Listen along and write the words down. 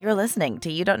You're listening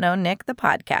to You Don't Know Nick, the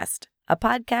podcast, a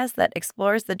podcast that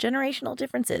explores the generational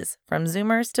differences from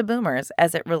Zoomers to Boomers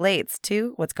as it relates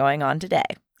to what's going on today.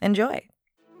 Enjoy.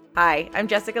 Hi, I'm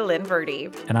Jessica Lynn Verdi.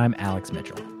 And I'm Alex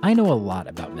Mitchell. I know a lot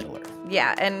about Middle-earth.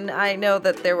 Yeah, and I know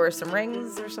that there were some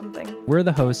rings or something. We're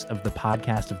the hosts of the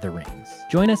podcast of The Rings.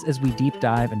 Join us as we deep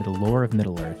dive into the lore of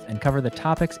Middle-earth and cover the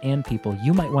topics and people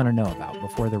you might want to know about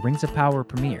before The Rings of Power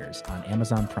premieres on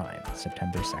Amazon Prime,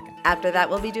 September 2nd. After that,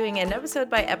 we'll be doing an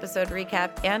episode-by-episode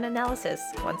recap and analysis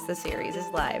once the series is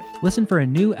live. Listen for a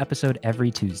new episode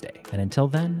every Tuesday. And until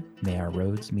then, may our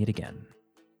roads meet again.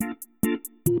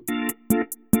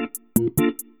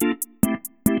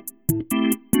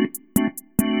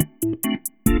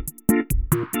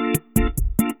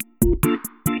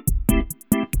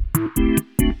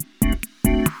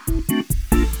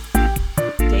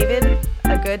 David,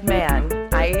 a good man.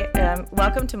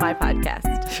 Welcome to my podcast.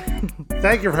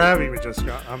 Thank you for having me,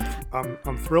 Jessica.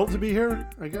 I'm thrilled to be here,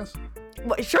 I guess.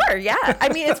 Well, sure, yeah. I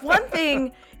mean, it's one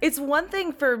thing. It's one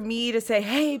thing for me to say,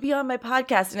 "Hey, be on my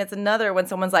podcast," and it's another when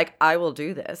someone's like, "I will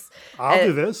do this." I'll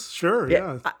do this, sure.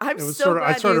 Yeah, I'm so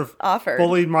glad you offered.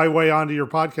 Bullied my way onto your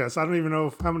podcast. I don't even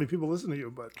know how many people listen to you,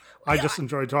 but I just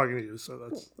enjoy talking to you. So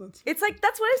that's. It's like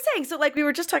that's what I'm saying. So like we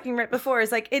were just talking right before.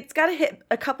 Is like it's got to hit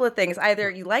a couple of things.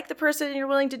 Either you like the person and you're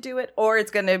willing to do it, or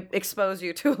it's going to expose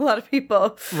you to a lot of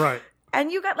people. Right.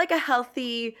 And you got like a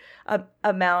healthy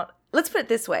amount. Let's put it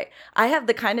this way. I have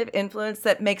the kind of influence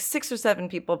that makes 6 or 7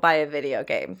 people buy a video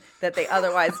game that they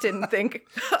otherwise didn't think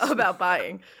about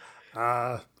buying.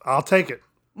 I'll take it.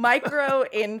 Micro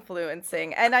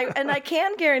influencing. And I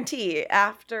can guarantee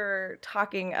after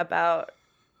talking about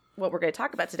what we're going to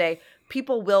talk about today,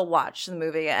 people will watch the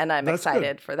movie, and I'm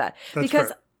excited for that. That's because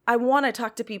fair. I want to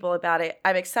talk to people about it.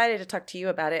 I'm excited to talk to you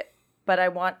about it, but I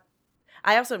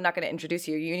also am not going to introduce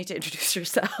you. You need to introduce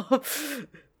yourself.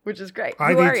 Which is great.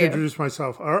 I need to introduce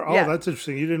myself. Oh, yeah. That's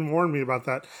interesting. You didn't warn me about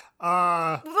that.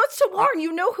 What's to warn?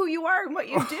 You know who you are and what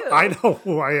you do. I know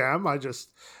who I am. I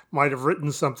just might have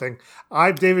written something.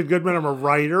 I'm David Goodman. I'm a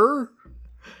writer.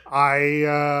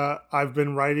 I've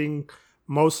been writing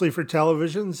mostly for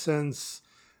television since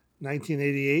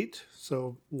 1988.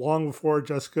 So long before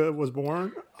Jessica was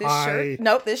born.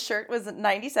 This shirt was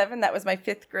 97. That was my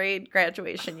 5th grade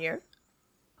graduation year.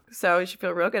 So you should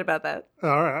feel real good about that. All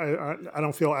right. I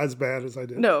don't feel as bad as I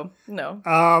did. No.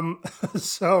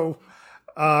 So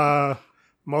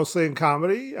mostly in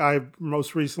comedy. I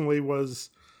most recently was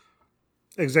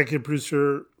executive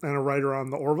producer and a writer on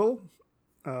the Orville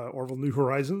New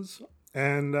Horizons.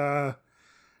 And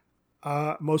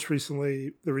most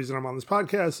recently, the reason I'm on this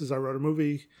podcast is I wrote a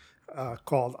movie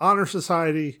called Honor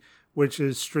Society, which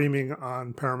is streaming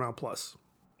on Paramount Plus.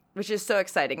 Which is so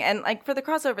exciting. And like for the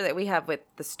crossover that we have with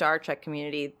the Star Trek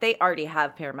community, they already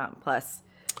have Paramount Plus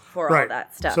for all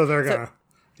that stuff. So they're going to,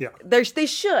 yeah. They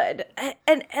should.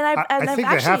 And I think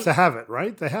they have to have it,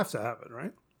 right? They have to have it,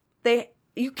 right?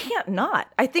 You can't not.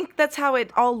 I think that's how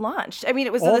it all launched. I mean,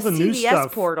 it was all the CBS new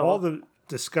stuff, portal. All the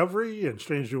Discovery and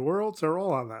Strange New Worlds are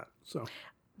all on that. So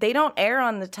they don't air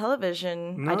on the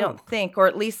television, no. I don't think, or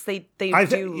at least they do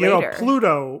later. You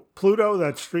know, Pluto,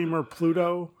 that streamer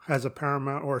Pluto has a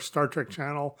Paramount or a Star Trek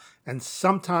channel, and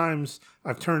sometimes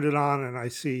I've turned it on and I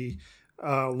see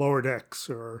Lower Decks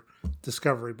or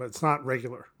Discovery, but it's not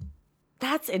regular.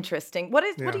 That's interesting. What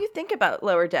do you think about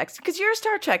Lower Decks? Because you're a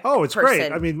Star Trek it's person.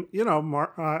 Great. I mean, you know,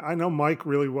 I know Mike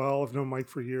really well. I've known Mike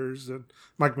for years, and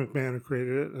Mike McMahon who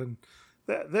created it, and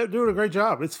they're doing a great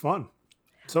job. It's fun.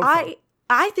 So fun.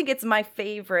 I think it's my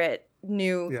favorite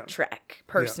new Trek,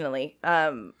 personally.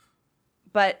 Yeah.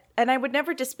 And I would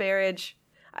never disparage.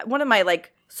 One of my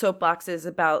soapboxes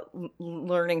about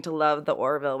learning to love the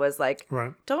Orville was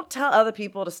don't tell other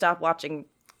people to stop watching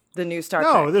the new Star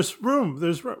Trek. No, there's room.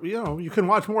 You can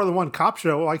watch more than one cop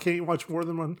show. Why can't you watch more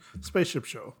than one spaceship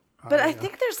show? But I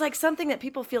think there's something that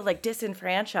people feel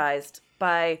disenfranchised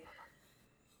by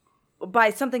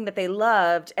something that they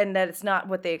loved and that it's not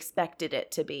what they expected it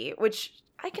to be, which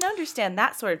I can understand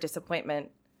that sort of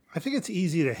disappointment. I think it's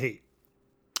easy to hate.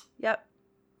 Yep.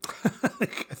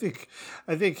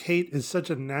 I think hate is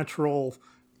such a natural,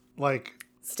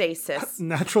 stasis.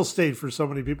 Natural state for so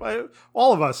many people.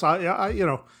 All of us. I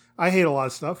hate a lot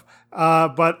of stuff.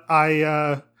 But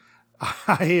I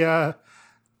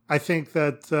think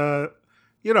that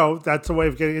that's a way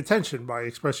of getting attention by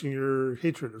expressing your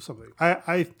hatred of something.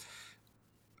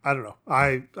 I don't know.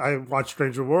 I watch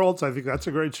Stranger Worlds. I think that's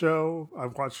a great show.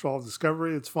 I've watched all of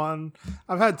Discovery. It's fun.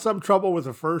 I've had some trouble with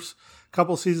the first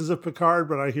couple seasons of Picard,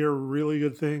 but I hear really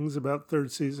good things about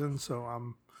third season, so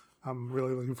I'm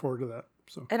really looking forward to that.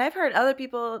 So, and I've heard other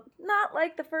people not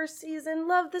like the first season,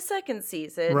 love the second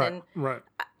season. Right, and right.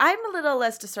 I'm a little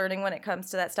less discerning when it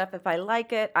comes to that stuff. If I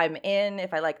like it, I'm in.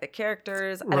 If I like the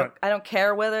characters, Right. I don't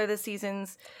care whether the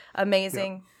season's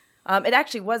amazing. It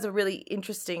actually was a really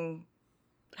interesting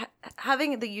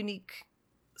having the unique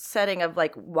setting of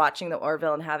like watching the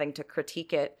Orville and having to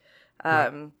critique it.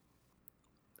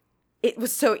 It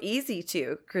was so easy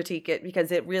to critique it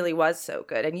because it really was so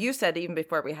good. And you said even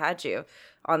before we had you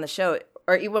on the show,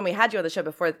 or even when we had you on the show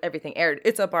before everything aired,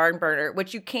 it's a barn burner,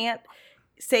 which you can't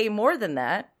say more than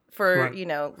that for,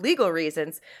 right. Legal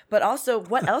reasons. But also,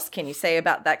 what else can you say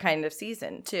about that kind of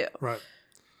season too? Right.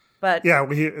 But yeah, it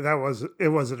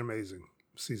was an amazing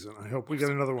season. I hope we get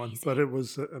another one, but it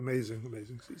was an amazing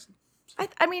season.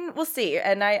 I mean, we'll see.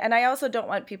 And I also don't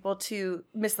want people to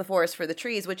miss the forest for the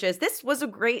trees, which is this was a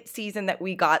great season that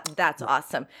we got. That's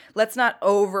awesome. Let's not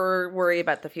over worry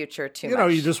about the future too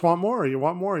much. You just want more. You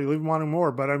want more. You leave wanting more.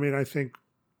 But I mean, I think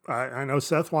I know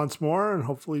Seth wants more, and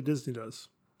hopefully Disney does.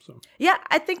 So yeah,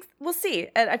 I think we'll see.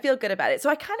 And I feel good about it. So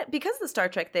I kind of, because of the Star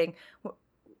Trek thing,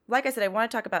 like I said, I want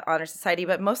to talk about Honor Society,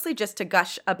 but mostly just to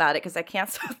gush about it because I can't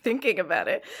stop thinking about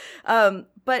it.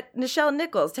 But Nichelle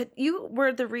Nichols, you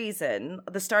were the reason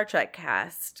the Star Trek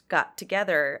cast got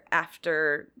together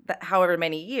after however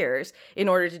many years in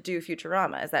order to do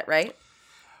Futurama. Is that right?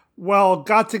 Well,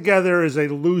 got together is a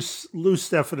loose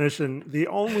definition. The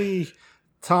only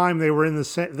time they were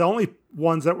the only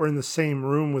ones that were in the same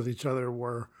room with each other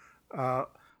were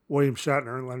William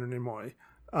Shatner and Leonard Nimoy.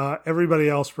 Everybody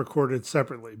else recorded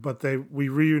separately, but we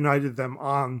reunited them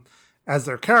as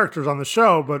their characters on the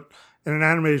show. But in an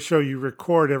animated show, you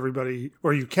record everybody,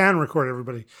 or you can record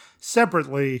everybody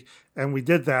separately, and we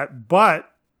did that.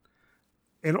 But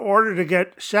in order to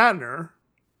get Shatner,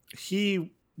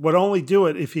 he would only do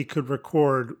it if he could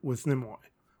record with Nimoy,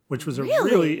 which was a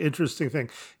really interesting thing.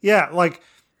 Yeah, like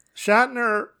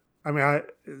Shatner. I mean, I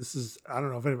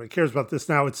don't know if anybody cares about this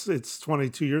now. It's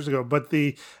 22 years ago, but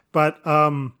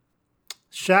Shatner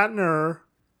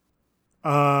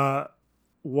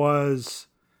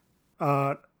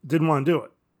didn't want to do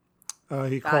it.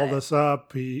 He called us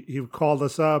up. He called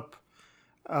us up.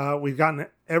 We'd gotten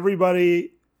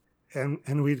everybody,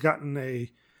 and we'd gotten a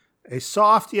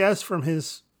soft yes from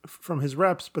his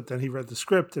reps, but then he read the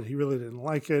script and he really didn't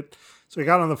like it. So he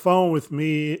got on the phone with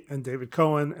me and David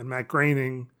Cohen and Matt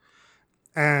Groening.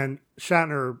 And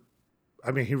Shatner,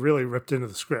 I mean, he really ripped into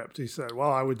the script. He said,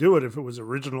 well, I would do it if it was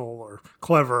original or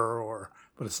clever,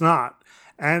 but it's not.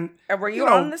 And were you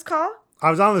on this call?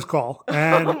 I was on this call.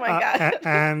 And, oh, my God.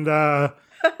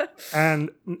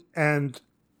 And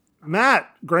Matt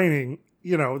Groening,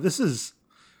 this is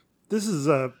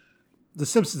The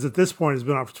Simpsons at this point has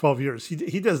been on for 12 years.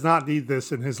 He does not need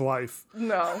this in his life.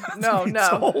 No.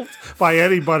 Told by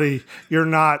anybody, you're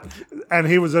not. And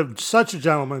he was such a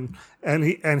gentleman. And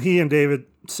he and David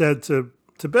said to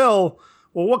Bill,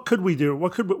 well, what could we do?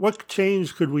 What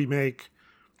change could we make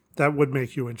that would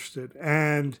make you interested?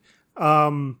 And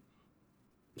Shatner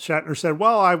said,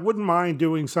 well, I wouldn't mind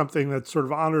doing something that sort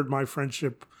of honored my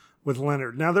friendship with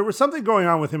Leonard. Now, there was something going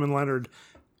on with him and Leonard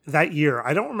that year.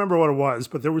 I don't remember what it was,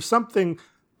 but there was something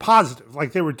positive.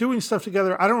 Like they were doing stuff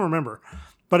together. I don't remember.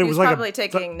 But it was like probably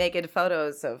taking naked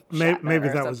photos of Shatner maybe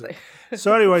that was it.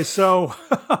 So anyway,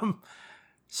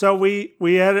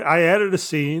 I added a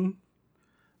scene,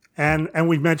 and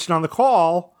we mentioned on the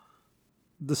call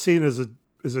the scene is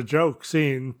a joke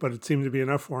scene, but it seemed to be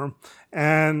enough for him.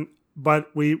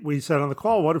 But we said on the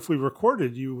call, what if we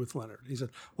recorded you with Leonard? He said,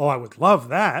 well, I would love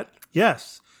that.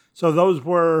 Yes. So those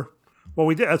were what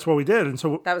we did. That's what we did. And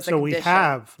so that was it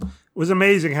was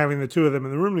amazing having the two of them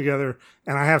in the room together.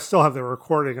 And I still have the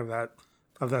recording of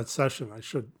that session. I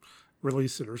should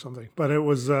release it or something. But it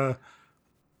was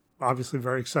obviously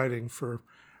very exciting for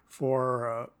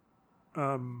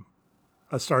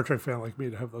a Star Trek fan like me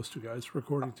to have those two guys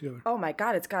recording together. Oh my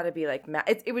God, it's got to be like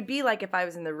it would be like if I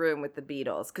was in the room with the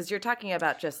Beatles, because you're talking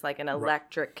about just like an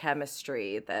electric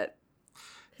chemistry that.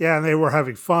 Yeah, and they were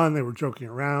having fun. They were joking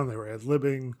around. They were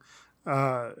ad-libbing.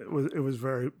 It was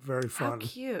very, very fun. How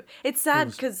cute! It's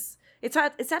sad because it's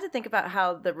sad to think about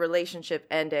how the relationship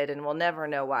ended, and we'll never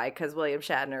know why, because William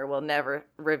Shatner will never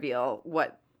reveal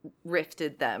what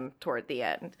rifted them toward the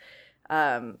end.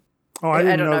 I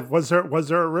didn't know. Was there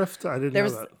a rift? I didn't know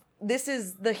that. This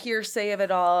is the hearsay of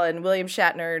it all, and William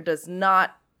Shatner does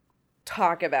not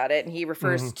talk about it, and he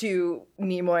refers to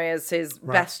Nimoy as his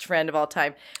best friend of all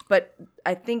time. But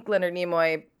I think Leonard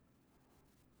Nimoy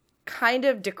kind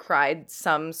of decried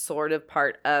some sort of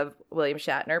part of William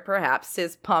Shatner, perhaps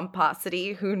his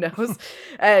pomposity, who knows.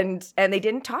 and they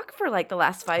didn't talk for like the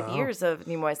last 5 years of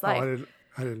Nimoy's life.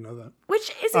 I didn't know that.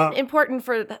 Which isn't important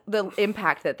for the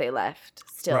impact that they left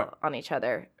still on each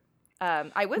other.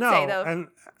 I would say though,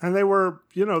 and they were,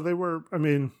 I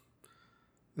mean,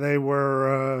 they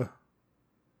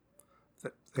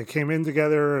came in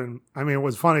together, and I mean, it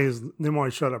was funny is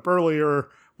Nimoy showed up earlier.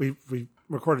 We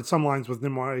recorded some lines with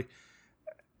Nimoy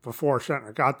before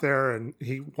Shatner got there, and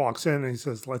he walks in and he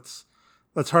says, "Let's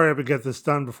hurry up and get this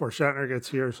done before Shatner gets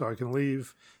here, so I can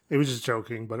leave." He was just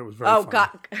joking, but it was very funny.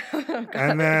 God.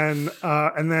 And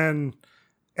then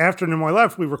after Nimoy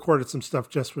left, we recorded some stuff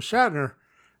just with Shatner,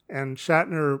 and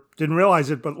Shatner didn't realize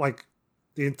it, but like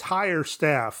the entire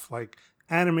staff, like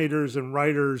animators and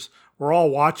writers, were all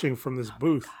watching from this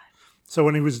booth. So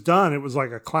when he was done, it was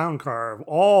like a clown car of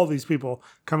all these people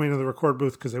coming to the record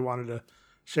booth because they wanted to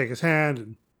shake his hand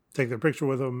and take their picture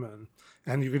with him,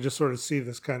 and you could just sort of see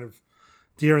this kind of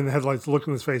deer in the headlights look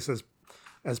in his face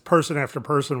as person after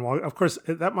person. Well, of course,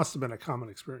 that must have been a common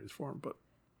experience for him. But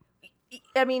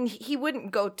I mean, he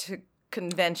wouldn't go to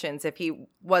conventions if he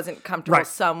wasn't comfortable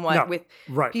somewhat with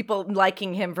people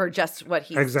liking him for just what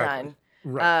he's done.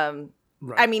 Right.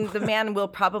 I mean, the man will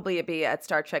probably be at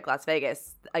Star Trek Las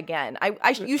Vegas again.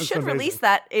 You should release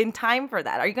that in time for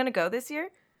that. Are you going to go this year?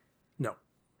 No.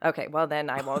 Okay, well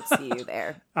then I won't see you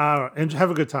there. And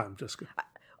have a good time, Jessica.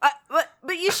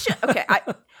 But you should. Okay,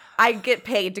 I get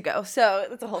paid to go, so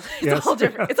it's a whole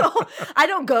different. I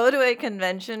don't go to a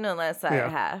convention unless I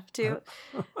have to.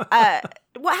 How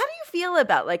do you feel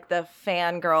about like the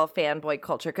fangirl, fanboy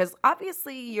culture? Because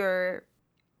obviously you're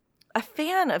a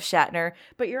fan of Shatner,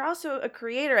 but you're also a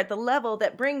creator at the level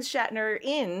that brings Shatner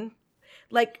in.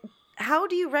 Like, how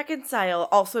do you reconcile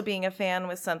also being a fan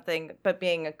with something but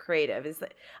being a creative?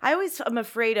 I always am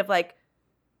afraid of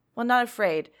not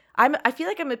afraid. I feel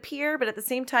like I'm a peer, but at the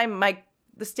same time,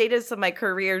 the status of my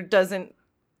career doesn't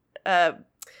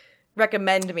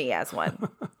recommend me as one.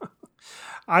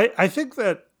 I think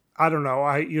that, I don't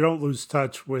know, you don't lose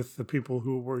touch with the people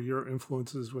who were your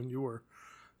influences when you were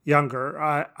younger.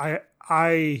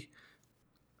 I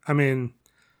mean,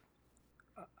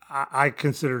 I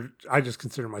just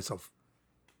consider myself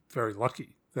very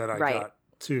lucky that I got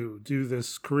to do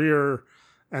this career,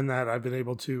 and that I've been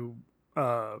able to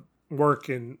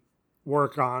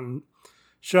work on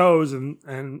shows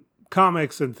and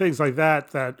comics and things like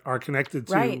that are connected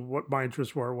to what my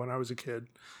interests were when I was a kid.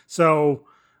 So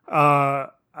I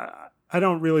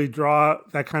don't really draw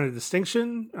that kind of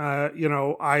distinction.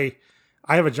 I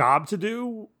have a job to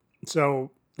do,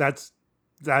 so that's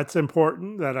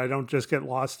important, that I don't just get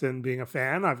lost in being a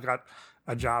fan. I've got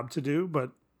a job to do,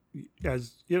 but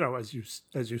as you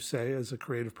say, as a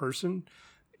creative person,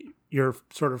 you're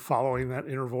sort of following that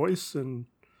inner voice and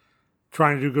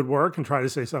trying to do good work and try to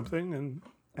say something,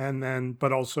 and then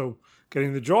but also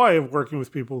getting the joy of working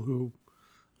with people who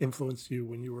influenced you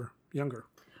when you were younger.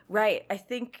 Right. I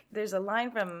think there's a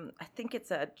line from, I think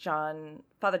it's a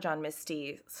Father John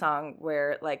Misty song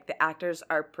where like the actors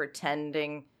are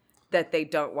pretending that they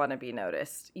don't want to be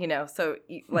noticed, so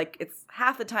like it's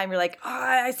half the time you're like, oh,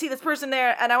 I see this person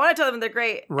there and I want to tell them they're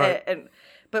great. Right.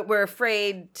 But we're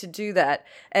afraid to do that.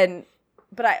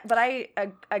 But I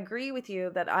agree with you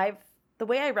that the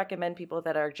way I recommend people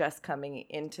that are just coming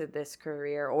into this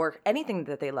career or anything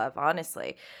that they love,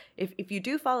 honestly, if you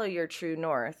do follow your true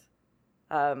north,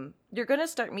 you're going to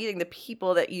start meeting the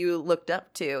people that you looked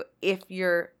up to if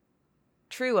you're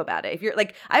true about it. If you're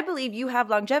like, I believe you have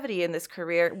longevity in this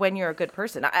career when you're a good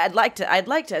person. I'd like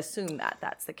to assume that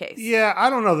that's the case. Yeah, I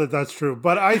don't know that that's true,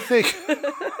 but I think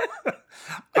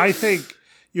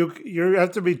you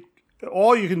have to be,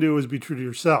 all you can do is be true to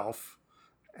yourself.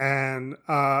 And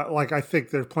I think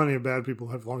there's plenty of bad people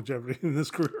who have longevity in this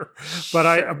career, but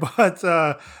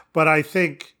I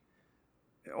think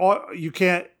you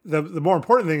can't. The more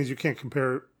important thing is you can't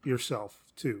compare yourself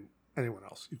to anyone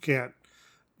else. You can't.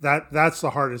 That's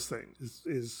the hardest thing.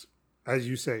 Is as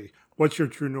you say, what's your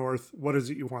true north? What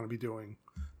is it you want to be doing?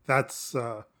 That's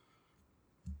the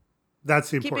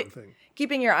important thing.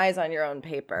 Keeping your eyes on your own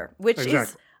paper, which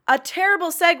is a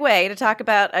terrible segue to talk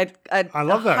about I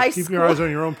love that. Keep your eyes on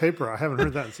your own paper. I haven't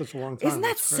heard that in such a long time. Isn't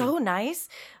that so nice?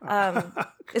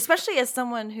 Especially as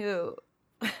someone who...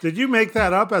 Did you make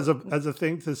that up as a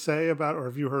thing to say about, or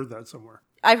have you heard that somewhere?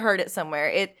 I've heard it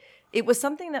somewhere. It was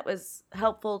something that was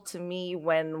helpful to me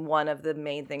when one of the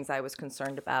main things I was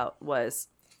concerned about was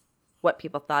what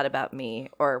people thought about me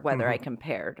or whether I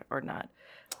compared or not.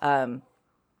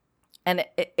 And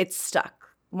it stuck.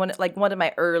 One of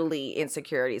my early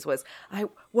insecurities was,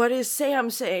 what is Sam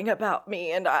saying about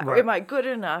me? And am I good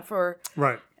enough?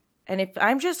 And if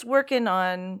I'm just working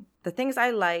on the things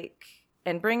I like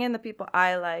and bring in the people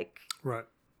I like,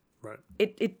 Right.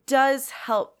 It does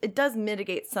help. It does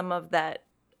mitigate some of that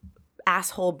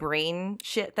asshole brain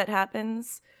shit that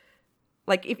happens.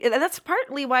 Like, and that's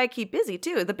partly why I keep busy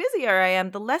too. The busier I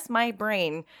am, the less my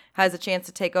brain has a chance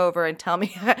to take over and tell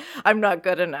me I'm not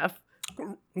good enough.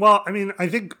 Well, I mean, I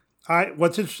think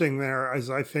what's interesting there is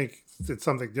I think it's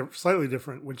something slightly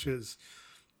different, which is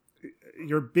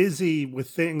you're busy with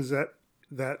things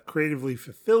that creatively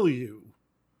fulfill you.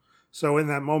 So in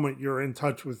that moment, you're in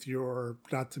touch with your,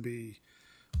 not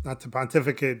to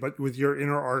pontificate, but with your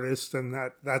inner artist, and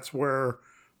that's where.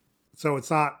 So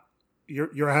it's not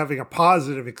you're having a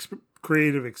positive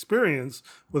creative experience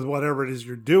with whatever it is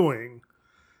you're doing,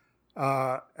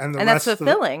 and that's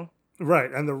fulfilling. Right,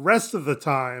 and the rest of the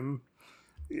time,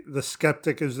 the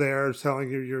skeptic is there telling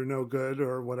you you're no good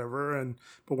or whatever,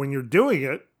 but when you're doing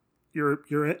it, you're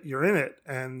in it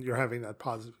and you're having that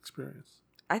positive experience.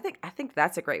 I think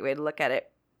that's a great way to look at it.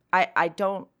 I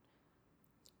don't,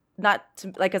 not to,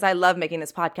 like, because I love making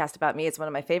this podcast about me. It's one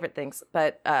of my favorite things.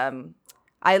 But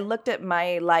I looked at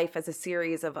my life as a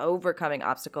series of overcoming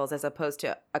obstacles as opposed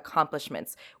to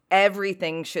accomplishments.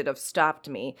 Everything should have stopped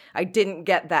me. I didn't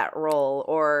get that role,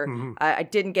 or I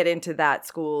didn't get into that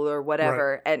school or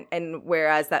whatever. Right. And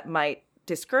whereas that might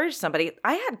discourage somebody,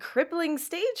 I had crippling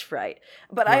stage fright,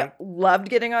 but right. I loved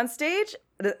getting on stage.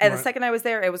 And right. the second I was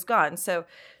there, it was gone. So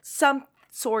some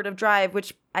sort of drive,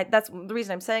 that's the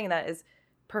reason I'm saying that, is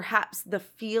perhaps the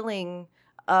feeling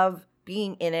of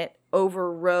being in it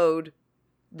overrode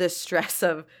the stress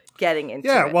of getting into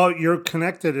it. Yeah, well, you're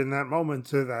connected in that moment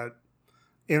to that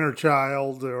inner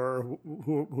child, or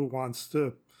who wants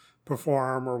to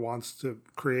perform or wants to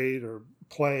create or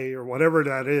play or whatever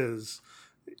that is.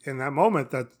 In that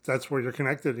moment, that's where you're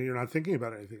connected and you're not thinking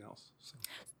about anything else.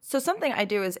 So something I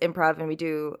do is improv, and we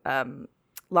do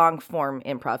long form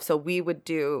improv. So we would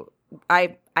do,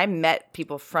 I met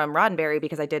people from Roddenberry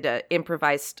because I did an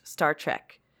improvised Star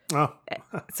Trek. Oh.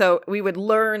 So we would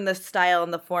learn the style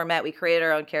and the format. We created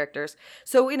our own characters.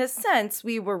 So in a sense,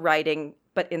 we were writing,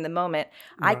 but in the moment,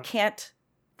 right. I can't,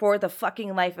 for the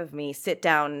fucking life of me, sit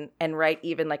down and write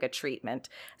even like a treatment.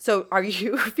 So are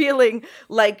you feeling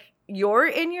like you're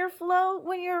in your flow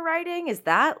when you're writing? Is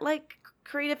that like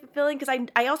creative fulfilling? Because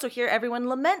I also hear everyone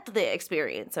lament the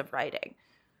experience of writing.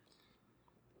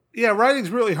 Yeah,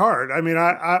 writing's really hard. I mean,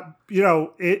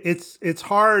 it's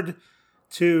hard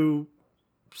to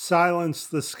silence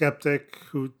the skeptic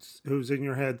who's in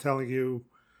your head telling you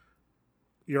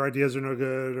your ideas are no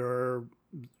good, or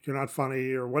you're not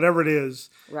funny, or whatever it is.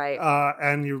 Right.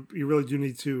 And you really do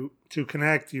need to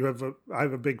connect. I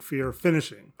have a big fear of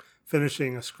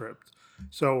finishing a script.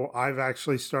 So I've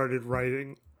actually started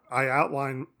writing. I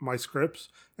outline my scripts,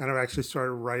 and I've actually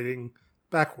started writing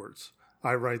backwards.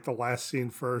 I write the last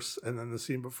scene first, and then the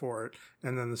scene before it,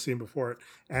 and then the scene before it.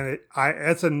 And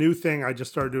it's a new thing I just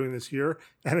started doing this year,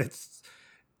 and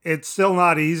it's still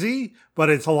not easy, but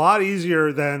it's a lot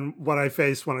easier than what I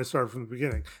faced when I started from the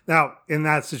beginning. Now, in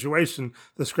that situation,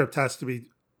 the script has to be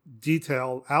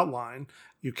detailed, outline.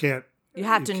 You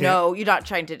have to know. You're not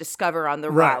trying to discover on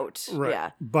the route. Right.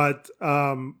 Yeah. But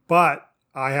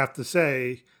I have to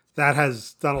say that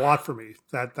has done a lot for me.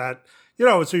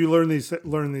 So you learn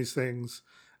these things.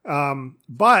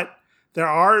 But there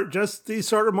are just these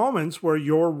sort of moments where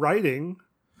you're writing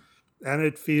and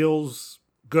it feels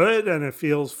good and it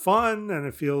feels fun and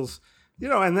it feels,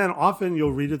 and then often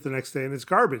you'll read it the next day and it's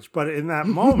garbage. But in that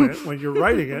moment when you're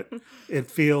writing it,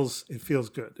 it feels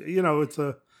good.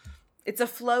 It's a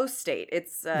flow state.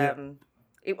 It's they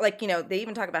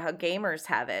even talk about how gamers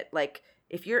have it. Like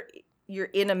if you're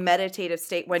in a meditative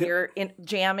state when you're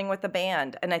jamming with a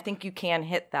band, and I think you can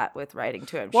hit that with writing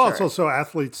too. I'm sure. Well, it's also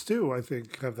athletes too. I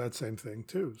think have that same thing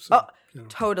too. So,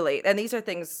 totally. And these are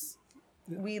things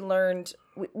we learned.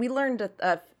 We learned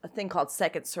a thing called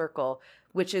second circle,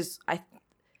 which is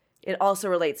it also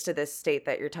relates to this state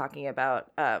that you're talking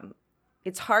about.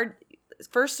 It's hard.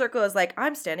 First circle is like,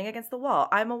 I'm standing against the wall.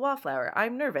 I'm a wallflower.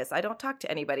 I'm nervous. I don't talk to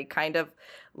anybody. Kind of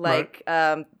like,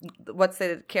 right. What's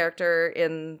the character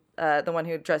in the one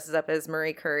who dresses up as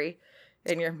Marie Curie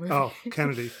in your movie? Oh,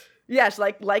 Kennedy. Yes,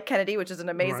 like Kennedy, which is an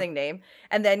amazing name.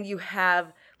 And then you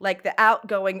have like the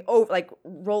outgoing, like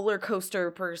roller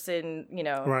coaster person,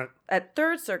 right. at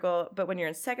third circle. But when you're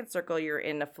in second circle, you're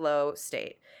in a flow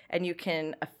state and you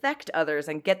can affect others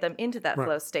and get them into that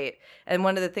flow state. And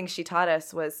one of the things she taught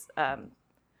us was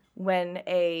when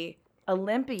a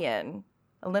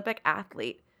Olympic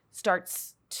athlete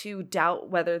starts to doubt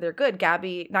whether they're good.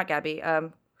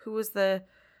 Who was the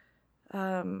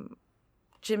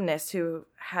gymnast who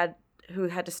had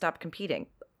to stop competing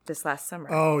this last summer?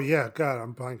 Oh yeah, God,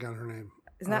 I'm blanking on her name.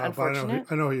 Isn't that unfortunate?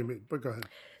 I know what you mean, but go ahead.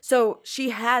 So she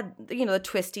had, the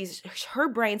twisties. Her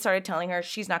brain started telling her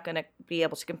she's not going to be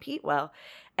able to compete well.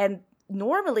 And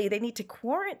normally they need to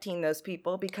quarantine those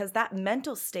people because that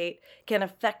mental state can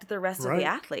affect the rest of the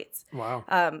athletes.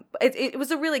 Wow. It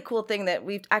was a really cool thing that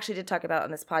we actually did talk about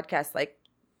on this podcast, like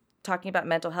talking about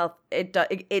mental health.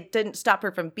 It didn't stop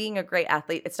her from being a great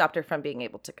athlete. It stopped her from being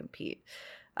able to compete.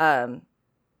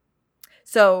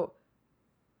 So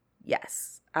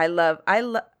yes, I love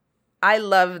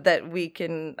that we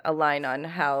can align on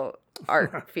how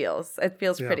art feels. It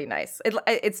feels pretty nice.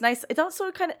 It's nice. It's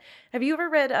also kind of. Have you ever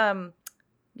read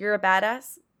 "You're a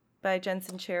Badass" by Jen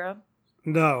Sincero?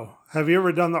 No. Have you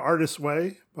ever done "The Artist's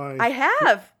Way" by? I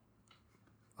have.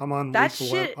 I'm on week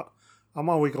 11. I'm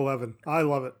on week 11. I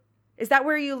love it. Is that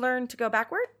where you learn to go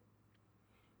backward?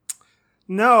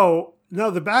 No.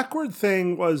 The backward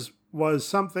thing was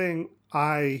something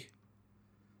I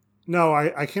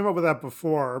came up with that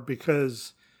before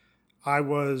because it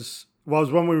was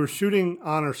when we were shooting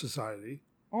Honor Society.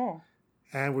 Oh.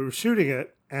 And we were shooting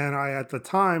it, and I at the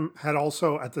time had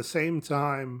also at the same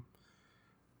time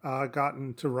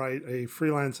gotten to write a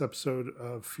freelance episode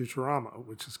of Futurama,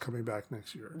 which is coming back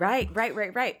next year. Right.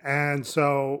 And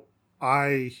so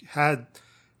I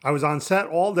was on set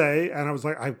all day, and I was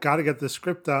like, I've got to get this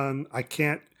script done. I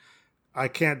can't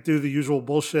do the usual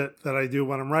bullshit that I do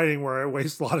when I'm writing, where I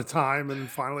waste a lot of time and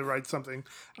finally write something.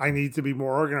 I need to be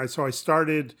more organized. So I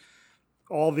started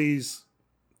all these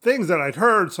things that I'd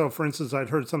heard. So, for instance, I'd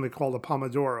heard something called a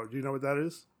Pomodoro. Do you know what that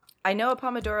is? I know a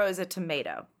Pomodoro is a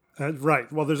tomato.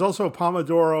 Right. Well, there's also a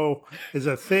Pomodoro is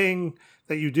a thing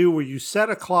that you do where you set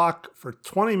a clock for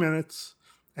 20 minutes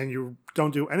and you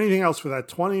don't do anything else for that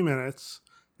 20 minutes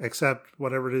except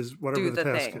whatever it is, whatever the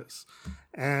task is.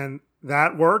 And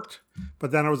that worked.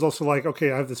 But then I was also like,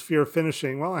 okay, I have this fear of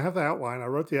finishing. Well, I have the outline. I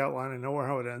wrote the outline. I know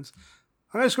how it ends.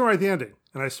 I'm just going to write the ending.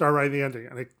 And I started writing the ending.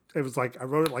 And it was like, I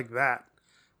wrote it like that.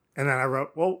 And then I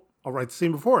wrote, well, I'll write the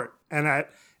scene before it.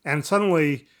 And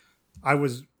suddenly I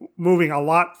was moving a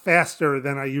lot faster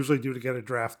than I usually do to get a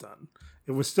draft done.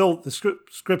 It was still, the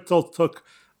script still took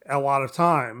a lot of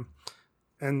time.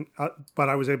 And, but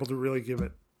I was able to really give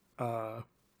it,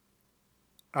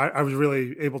 I was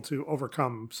really able to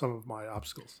overcome some of my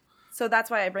obstacles. So that's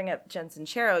why I bring up Jen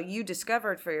Sincero. You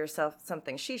discovered for yourself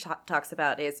something she talks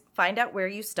about is find out where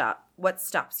you stop, what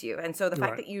stops you. And so the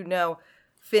fact that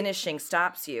finishing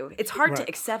stops you, it's hard to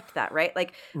accept that, right?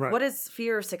 Like, what does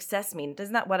fear of success mean?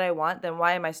 Isn't that what I want? Then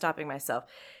why am I stopping myself?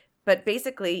 But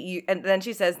basically, and then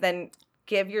she says, then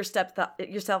give yourself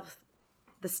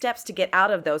the steps to get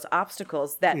out of those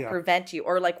obstacles that prevent you,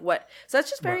 or like what. So that's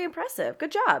just very impressive.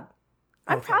 Good job.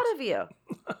 I'm proud of you.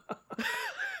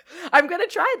 I'm going to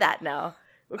try that now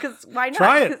because why not?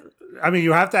 Try it. I mean,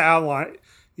 you have to outline.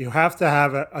 You have to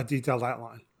have a detailed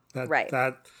outline.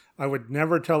 That I would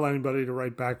never tell anybody to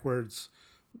write backwards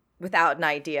without an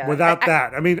idea. Without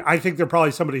that, I mean, I think there's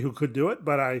probably somebody who could do it,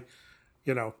 but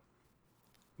it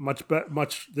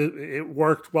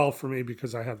worked well for me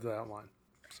because I have the outline.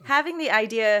 So. Having the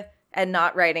idea and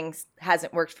not writing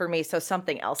hasn't worked for me, so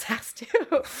something else has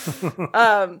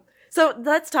to. So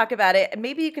let's talk about it.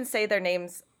 Maybe you can say their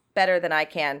names better than I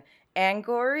can.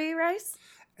 Angourie Rice?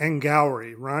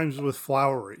 Angourie rhymes with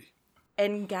flowery.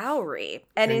 Angourie.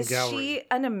 And is she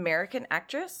an American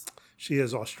actress? She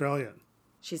is Australian.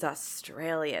 She's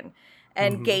Australian.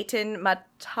 And Gaten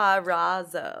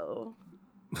Matarazzo.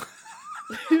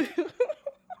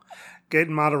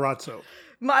 Gaten Matarazzo.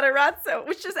 Matarazzo,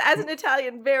 which is, as an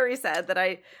Italian, very sad that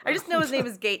I just know his name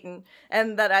is Gaten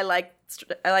and that I like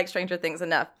Stranger Things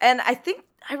enough. And I think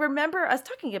I remember us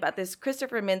talking about this.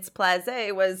 Christopher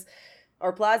Mintz-Plasse was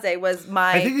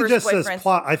my first boyfriend.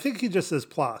 I think he just says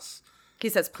plus. He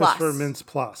says plus. Christopher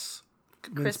Mintz-Plasse.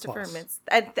 Christopher Mintz.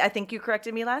 I think you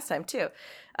corrected me last time too.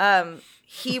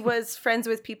 He was friends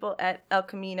with people at El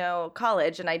Camino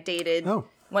College, and I dated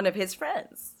one of his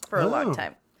friends for a long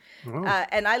time. Oh.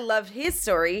 And I loved his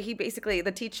story. He basically,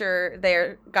 the teacher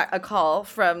there got a call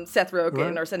from Seth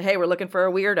Rogen or said, hey, we're looking for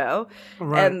a weirdo.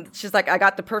 Right. And she's like, I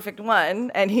got the perfect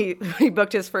one. And he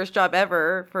booked his first job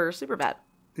ever for Superbad.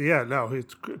 Yeah, no,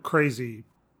 it's crazy.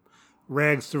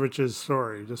 Rags to riches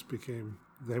story just became,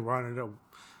 they were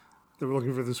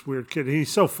looking for this weird kid.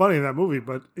 He's so funny in that movie,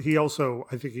 but he also,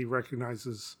 I think he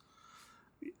recognizes,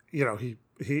 he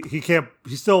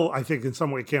still, I think in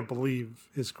some way can't believe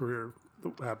his career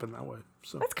happened that way.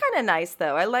 So that's kind of nice,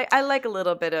 though. I like a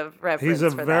little bit of reference. He's a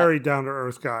very down to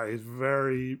earth guy. He's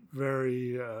very,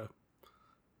 very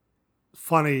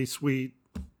funny, sweet,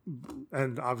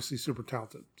 and obviously super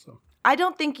talented. So I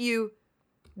don't think you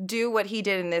do what he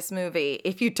did in this movie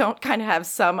if you don't kind of have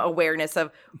some awareness of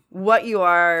what you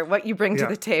are, what you bring to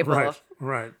the table.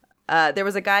 Right. There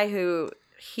was a guy who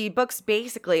he books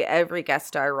basically every guest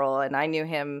star role, and I knew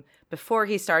him before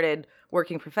he started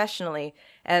working professionally.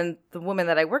 And the woman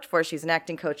that I worked for, she's an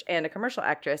acting coach and a commercial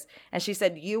actress, and she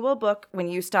said, "You will book when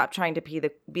you stop trying to be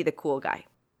the cool guy."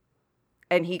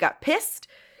 And he got pissed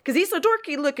because he's a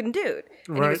dorky looking dude,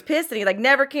 and he was pissed, and he like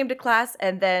never came to class.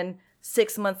 And then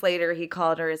 6 months later, he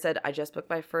called her and said, "I just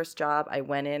booked my first job. I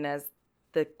went in as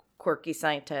the quirky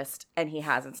scientist," and he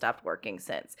hasn't stopped working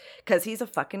since because he's a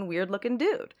fucking weird looking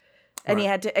dude. And he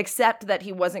had to accept that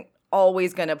he wasn't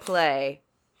always going to play.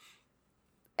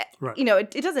 Right. You know, it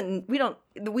doesn't,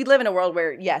 we live in a world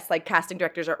where, yes, like casting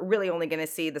directors are really only going to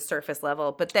see the surface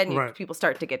level, but then people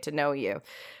start to get to know you.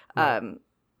 Right.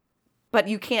 But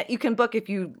you can book if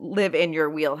you live in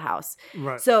your wheelhouse.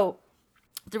 Right. So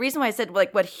the reason why I said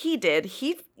like what he did,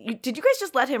 did you guys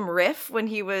just let him riff when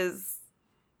he was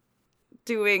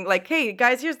doing like, "Hey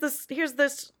guys, here's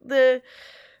the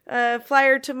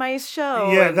flyer to my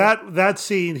show"? Yeah, that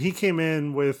scene, he came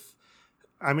in with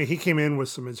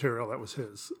some material that was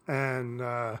his, and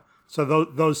so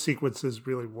those sequences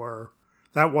really were.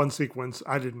 That one sequence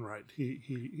I didn't write.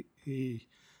 He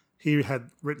had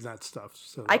written that stuff.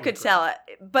 So I could tell it,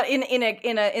 but in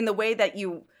the way that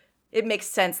it makes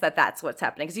sense that that's what's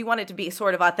happening because you want it to be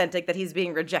sort of authentic, that he's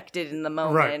being rejected in the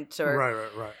moment,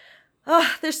 right.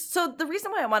 So the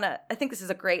reason why I think this is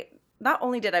a great. Not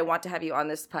only did I want to have you on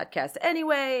this podcast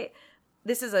anyway,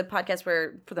 this is a podcast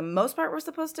where, for the most part, we're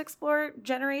supposed to explore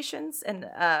generations, and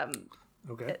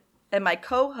and my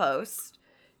co-host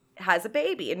has a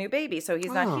new baby, so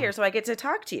he's not here, so I get to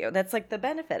talk to you. That's like the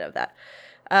benefit of that.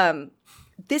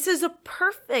 This is a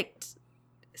perfect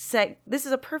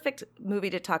movie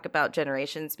to talk about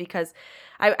generations because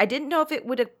I didn't know if it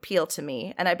would appeal to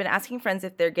me, and I've been asking friends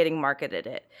if they're getting marketed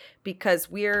it because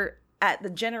we're at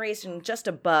the generation just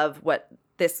above what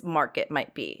this market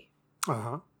might be.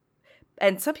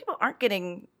 And some people aren't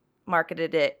getting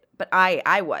marketed it, but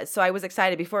I was. So I was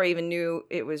excited before I even knew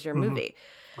it was your movie.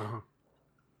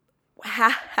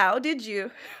 How did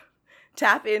you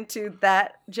tap into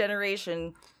that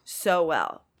generation so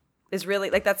well? Is really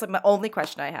like that's like my only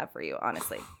question I have for you,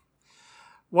 honestly.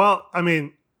 Well, I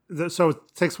mean, so it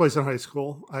takes place in high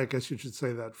school. I guess you should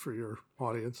say that for your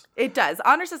audience. It does.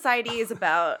 Honor Society is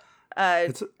about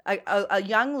a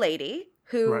young lady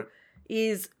who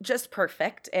is just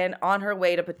perfect and on her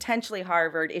way to potentially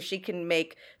Harvard if she can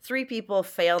make 3 people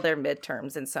fail their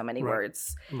midterms in so many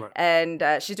words. Right. And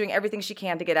she's doing everything she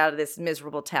can to get out of this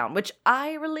miserable town, which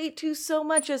I relate to so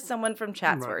much as someone from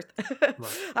Chatsworth. Right.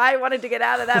 I wanted to get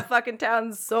out of that fucking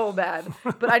town so bad,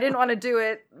 but I didn't want to do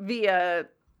it via,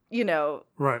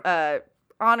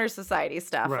 honor society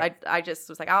stuff. Right. I just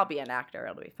was like, I'll be an actor.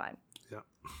 It'll be fine. Yeah.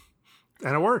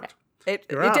 And it worked. It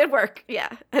did work, yeah.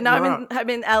 And now I'm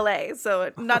in LA,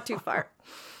 so not too far.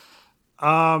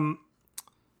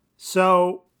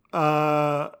 So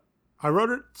I wrote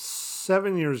it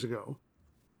 7 years ago,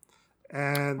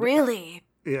 and really,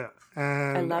 yeah.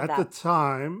 And I love at the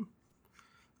time,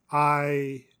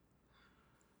 I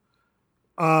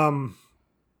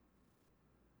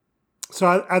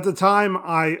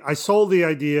sold the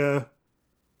idea.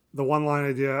 The one-line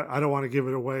idea, I don't want to give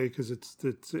it away because it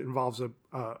involves a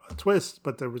twist,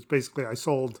 but there was basically, I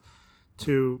sold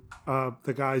to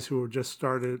the guy who just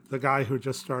started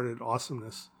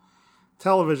Awesomeness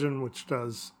Television, which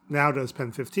now does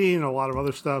Pen 15, a lot of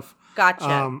other stuff.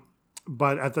 Gotcha.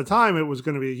 But at the time, it was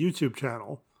going to be a YouTube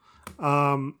channel,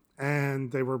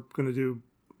 and they were going to do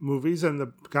movies, and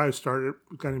the guy who started,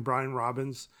 a guy named Brian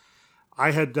Robbins,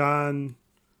 I had done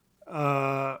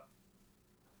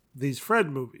these Fred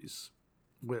movies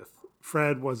with.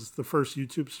 Fred was the first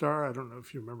YouTube star. I don't know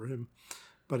if you remember him,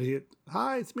 but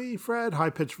hi, it's me, Fred,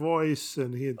 high-pitched voice,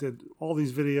 and he did all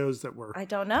these videos that were I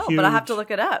don't know, huge. But I'll have to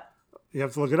look it up. You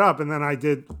have to look it up. And then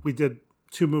we did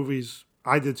 2 movies.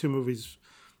 I did 2 movies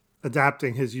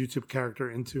adapting his YouTube character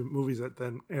into movies that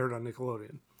then aired on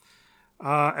Nickelodeon.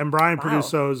 And Brian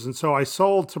produced those. And so I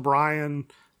sold to Brian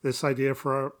this idea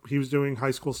he was doing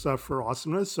high school stuff for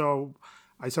Awesomeness. So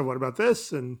I said, what about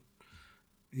this? And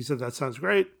he said, that sounds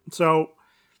great. So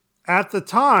at the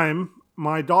time,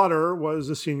 my daughter was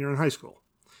a senior in high school.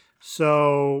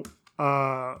 So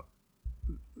a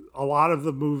lot of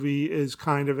the movie is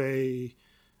kind of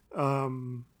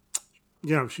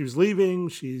she was leaving,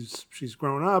 she's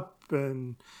grown up,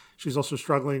 and she's also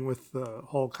struggling with the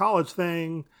whole college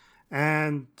thing.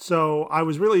 And so I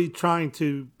was really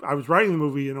I was writing the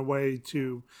movie in a way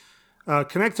to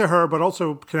connect to her, but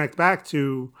also connect back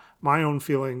to my own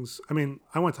feelings. I mean,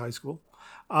 I went to high school.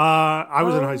 I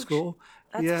was in high school,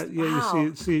 Yeah. Wow.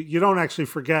 You see, you don't actually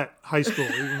forget high school,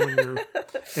 even when you're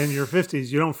in your 50s.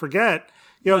 You don't forget.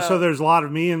 So there's a lot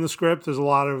of me in the script. There's a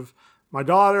lot of my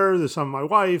daughter. There's some of my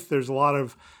wife. There's a lot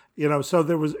of, so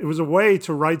it was a way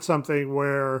to write something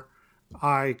where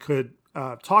I could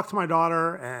talk to my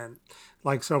daughter. And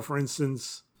so for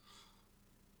instance,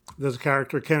 there's a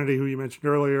character, Kennedy, who you mentioned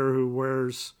earlier, who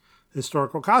wears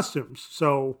historical costumes.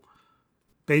 So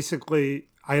basically,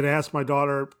 I had asked my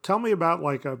daughter, tell me about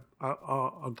like a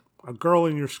girl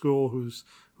in your school who's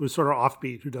sort of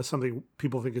offbeat, who does something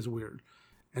people think is weird.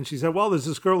 And she said, well, there's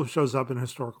this girl who shows up in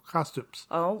historical costumes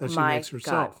that she makes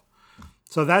herself. God.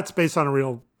 So that's based on a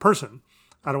real person.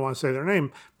 I don't want to say their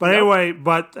name. But anyway,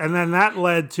 and then that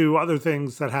led to other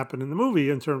things that happened in the movie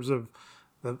in terms of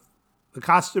the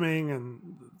costuming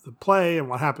and the play and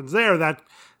what happens there.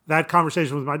 That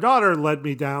conversation with my daughter led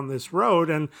me down this road.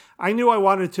 And I knew I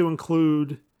wanted to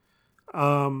include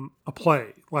a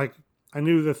play. Like I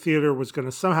knew the theater was going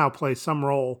to somehow play some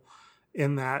role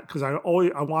in that, because I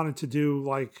wanted to do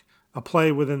like a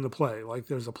play within the play. Like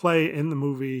there's a play in the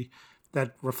movie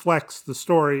that reflects the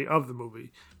story of the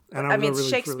movie. And it's really,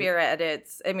 Shakespeare at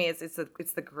its. I mean, it's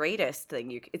the greatest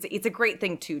thing it's a great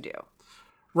thing to do.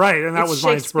 Right, and that was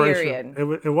my inspiration.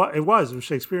 It was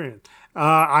Shakespearean.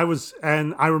 Because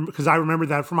I remembered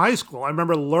that from high school. I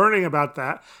remember learning about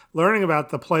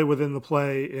the play within the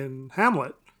play in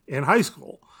Hamlet in high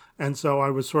school. And so I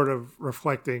was sort of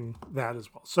reflecting that as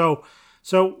well.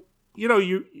 So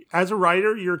you as a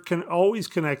writer, you're always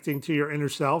connecting to your inner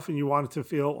self, and you want it to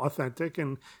feel authentic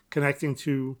and connecting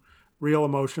to real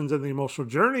emotions. And the emotional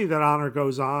journey that Honor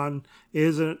goes on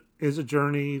is a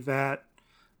journey that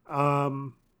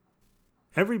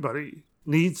everybody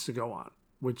needs to go on,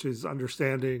 which is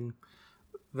understanding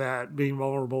that being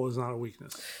vulnerable is not a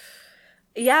weakness.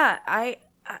 Yeah, I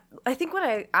think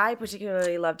what I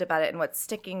particularly loved about it and what's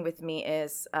sticking with me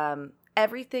is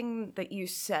everything that you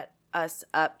set us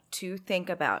up to think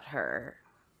about her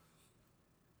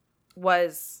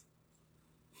was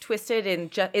twisted in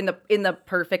the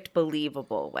perfect,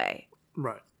 believable way.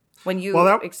 Right. When you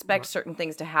expect certain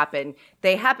things to happen,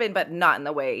 they happen, but not in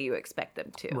the way you expect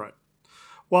them to. Right.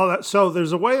 Well, so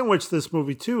there's a way in which this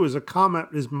movie too is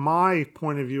my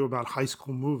point of view about high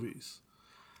school movies.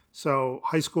 So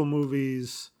high school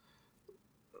movies,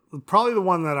 probably the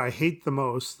one that I hate the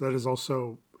most, that is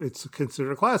also, it's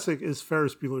considered a classic, is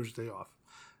Ferris Bueller's Day Off.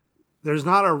 There's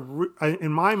not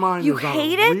in my mind, you there's not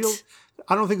hate a real, it?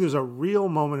 I don't think there's a real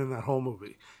moment in that whole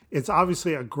movie. It's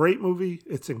obviously a great movie.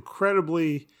 It's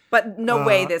incredibly But no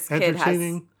way this kid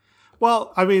has.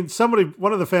 Well, I mean,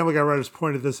 one of the Family Guy writers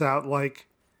pointed this out, like,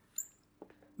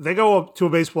 they go up to a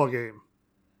baseball game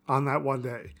on that one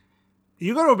day.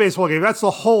 You go to a baseball game, that's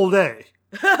the whole day.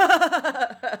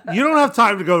 You don't have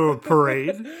time to go to a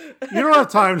parade. You don't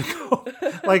have time to go.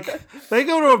 Like, they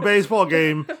go to a baseball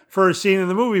game for a scene in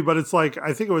the movie, but it's like,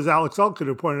 I think it was Alex Elkin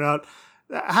who pointed out,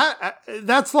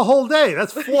 that's the whole day.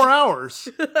 That's 4 hours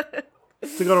to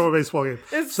go to a baseball game.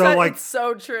 It's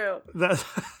so true.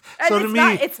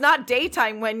 It's not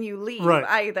daytime when you leave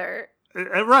either.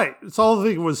 Right. It's all the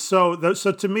thing was so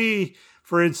to me,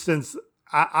 for instance,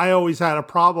 I always had a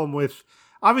problem with,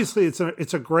 obviously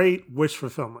it's a great wish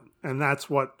fulfillment. And that's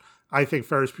what I think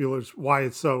Ferris Bueller's, why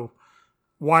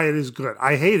it is good.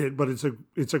 I hate it, but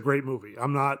it's a great movie.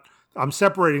 I'm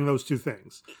separating those two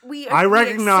things. I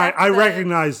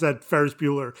recognize that Ferris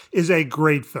Bueller is a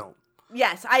great film.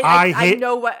 Yes. I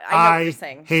know what you're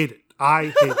saying. Hate it.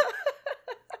 I hate it.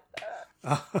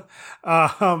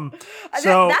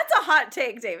 So that's a hot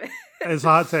take, David. It's a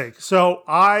hot take. So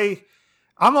I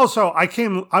was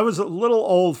a little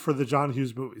old for the John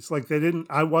Hughes movies. Like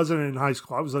I wasn't in high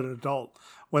school. I was an adult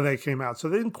when they came out. So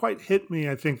they didn't quite hit me,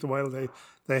 I think, the way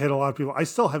they hit a lot of people. I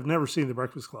still have never seen The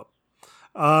Breakfast Club.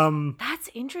 That's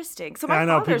interesting. So my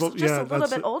father's just a little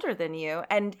bit older than you,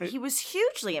 and he was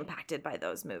hugely impacted by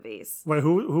those movies. Wait,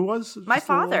 who was? My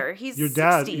father. He's your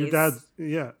dad. 60s. Your dad.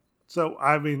 Yeah. So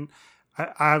I mean,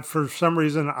 I for some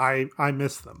reason I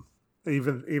miss them,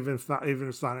 even if it's not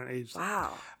an age thing.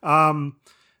 Wow.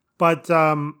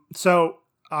 So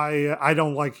I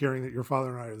don't like hearing that your father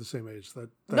and I are the same age.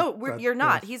 You're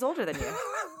not. He's older than you.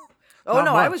 Oh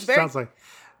no, much. I was very. Sounds like.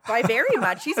 By very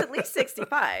much. He's at least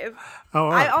 65. Oh,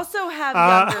 I also have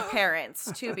younger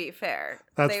parents, to be fair.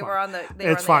 That's fine.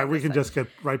 It's fine. We can just get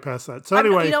right past that. So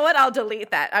anyway. You know what? I'll delete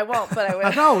that. I won't, but I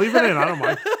will. No, leave it in. I don't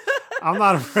mind. I'm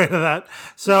not afraid of that.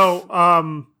 So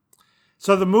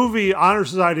the movie Honor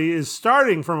Society is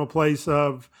starting from a place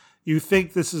of, you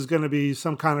think this is going to be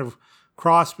some kind of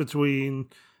cross between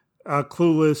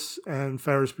Clueless and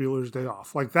Ferris Bueller's Day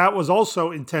Off. Like, that was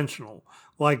also intentional.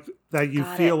 Like, that you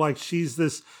feel like she's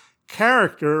this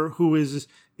character who is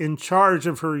in charge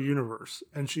of her universe.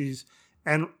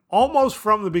 And almost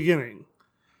from the beginning,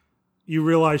 you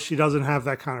realize she doesn't have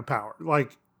that kind of power.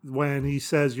 Like when he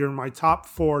says, "You're my top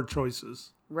 4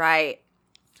 choices." Right.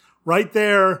 Right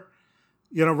there,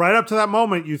 right up to that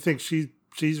moment, you think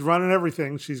she's running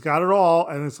everything. She's got it all.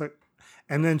 And it's like,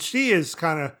 and then she is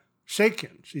kind of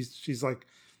shaken. She's like,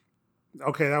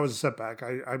 okay, that was a setback.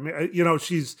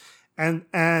 She's,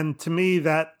 and to me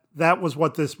that was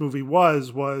what this movie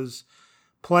was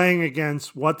playing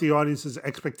against what the audience's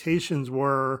expectations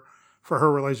were for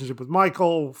her relationship with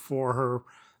Michael, for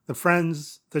the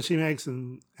friends that she makes,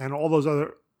 and all those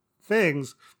other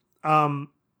things.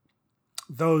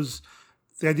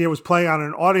 The idea was playing on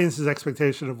an audience's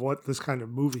expectation of what this kind of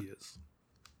movie is.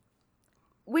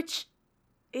 Which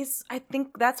is, I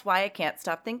think that's why I can't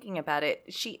stop thinking about it.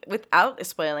 Without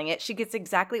spoiling it, she gets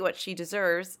exactly what she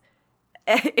deserves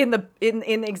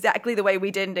in exactly the way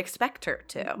we didn't expect her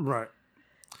to. Right.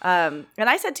 And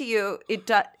I said to you,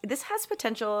 this has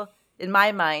potential, in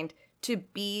my mind, to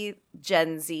be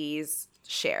Gen Z's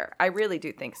share. I really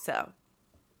do think so.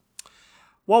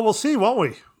 Well, we'll see, won't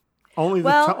we?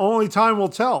 Only time will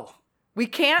tell. We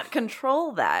can't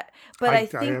control that, but I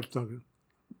think.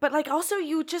 But also,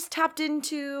 you just tapped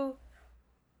into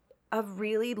a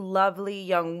really lovely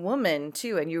young woman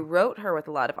too, and you wrote her with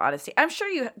a lot of honesty. I'm sure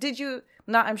you did. You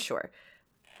not? I'm sure.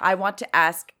 I want to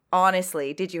ask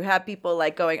honestly. Did you have people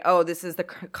like going, "Oh, this is the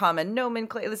common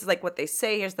nomenclature. This is like what they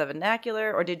say. Here's the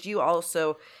vernacular," or did you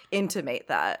also intimate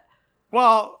that?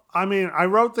 Well, I mean, I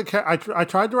wrote I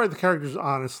tried to write the characters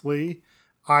honestly.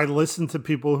 I listened to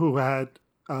people who had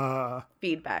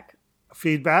feedback.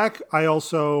 I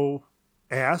also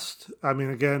asked. I mean,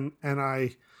 again,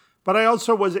 but I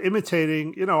also was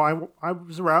imitating. I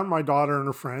was around my daughter and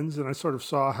her friends, and I sort of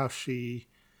saw how she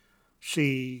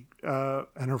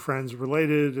and her friends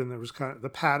related, and there was kind of the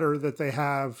patter that they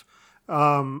have,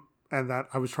 and that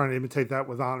I was trying to imitate that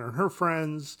with Honor and her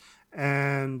friends,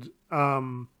 and.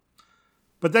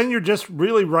 But then you're just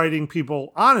really writing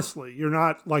people honestly. You're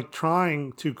not like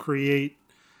trying to create,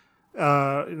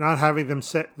 not having them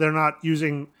they're not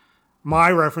using my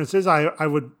references. I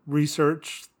would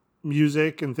research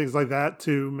music and things like that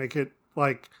to make it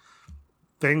like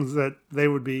things that they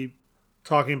would be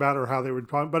talking about or how they would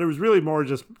talk. But it was really more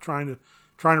just trying to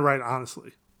write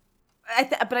honestly.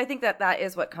 But I think that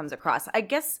is what comes across. I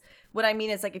guess what I mean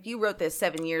is like if you wrote this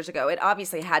 7 years ago, it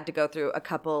obviously had to go through a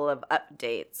couple of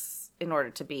updates in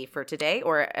order to be for today,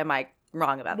 or am I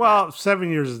wrong about that? Well, 7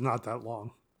 years is not that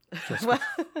long.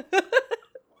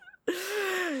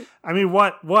 I mean,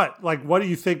 what do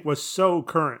you think was so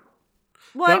current?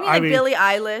 Well, I mean, Billie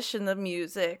Eilish and the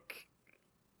music.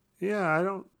 Yeah,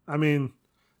 you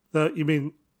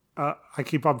mean I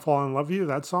Keep On Falling in Love with You,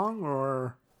 that song,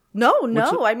 or?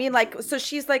 No. I mean, like, so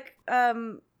she's like,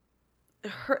 her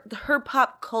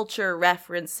pop culture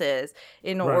references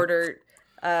in order.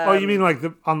 You mean like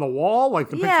on the wall,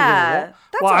 like the picture on the wall?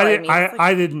 That's what I mean.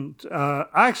 I didn't.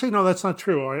 Actually, no, that's not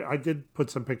true. I did put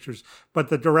some pictures, but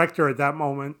the director at that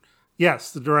moment,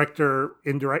 yes, the director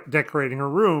in decorating her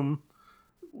room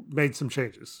made some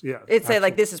changes. Yeah, it'd say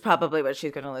like this is probably what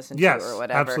she's going to listen to or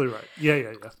whatever. Absolutely right.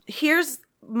 Yeah. Here's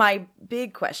my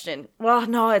big question. Well,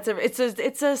 no, it's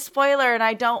a spoiler, and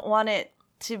I don't want it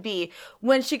to be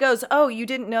when she goes, "Oh, you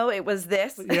didn't know it was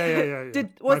this." Yeah.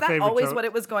 Was that always joke, what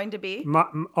it was going to be?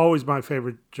 Always my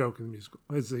favorite joke in the musical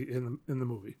is in the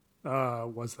movie.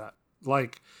 Was that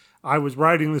like I was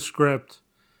writing the script,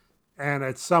 and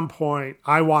at some point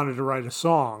I wanted to write a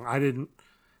song. I didn't,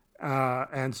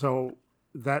 and so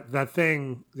that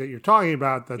thing that you're talking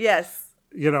about that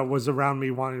was around me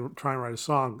wanting to try and write a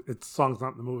song. The song's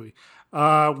not in the movie.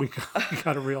 We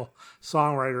got a real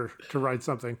songwriter to write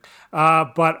something.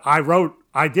 But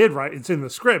I did write, it's in the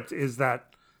script, is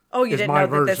that. Oh, you didn't know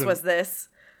that this was this.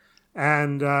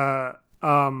 And that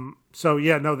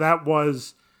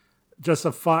was just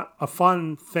a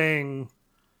fun thing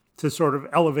to sort of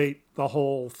elevate the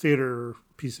whole theater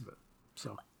piece of it.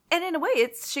 So. And in a way,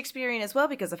 it's Shakespearean as well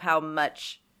because of how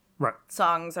much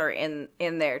songs are in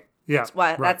there. Yeah,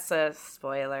 that's a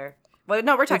spoiler. Well,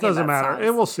 no, we're talking about songs. It doesn't matter.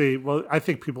 And we'll see. Well, I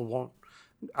think people won't.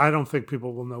 I don't think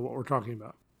people will know what we're talking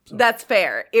about. So. That's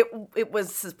fair. It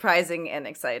was surprising and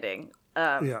exciting.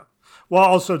 Yeah. Well,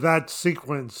 also that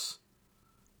sequence,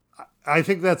 I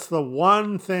think that's the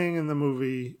one thing in the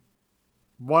movie,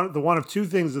 one of two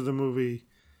things of the movie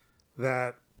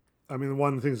that, I mean,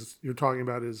 one of the things you're talking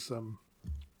about is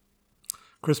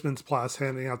Chris Mintz-Plasse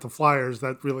handing out the flyers.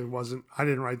 That really wasn't, I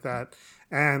didn't write that.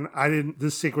 And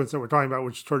this sequence that we're talking about,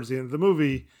 which is towards the end of the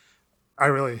movie, I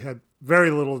really had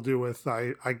very little to do with.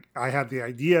 I had the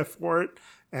idea for it,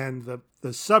 and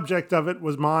the subject of it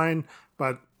was mine,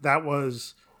 but that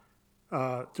was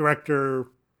director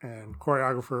and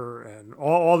choreographer and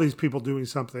all these people doing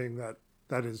something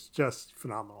that is just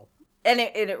phenomenal. And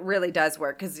it really does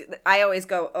work, because I always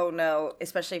go, oh no,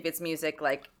 especially if it's music.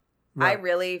 Like, right. I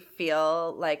really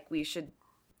feel like we should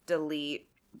delete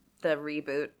the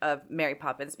reboot of Mary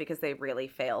Poppins, because they really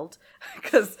failed.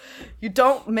 Because you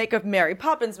don't make a Mary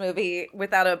Poppins movie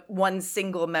without one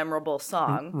single memorable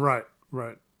song. Right.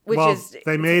 Which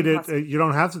they made impossible. It. You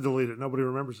don't have to delete it. Nobody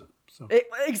remembers it. So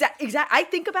exactly. I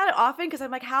think about it often, because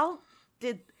I'm like, how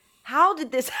did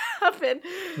this happen?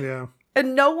 Yeah.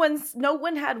 And no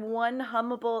one had one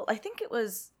hummable. I think it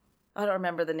was, I don't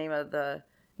remember the name of the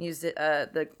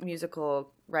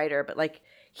musical writer, but like,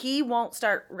 he won't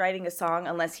start writing a song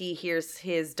unless he hears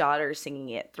his daughter singing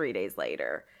it 3 days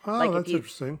later. Oh, like, that's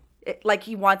interesting.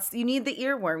 You need the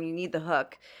earworm, you need the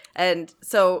hook. And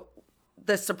so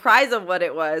the surprise of what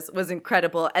it was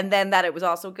incredible. And then that it was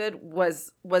also good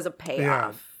was a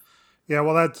payoff. Yeah,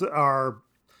 well, that's our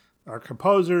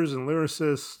composers and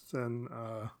lyricists, and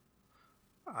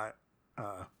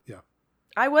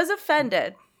I was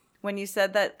offended when you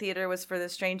said that theater was for the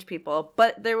strange people,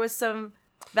 but there was some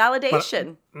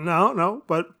validation.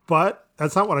 But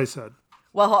that's not what I said.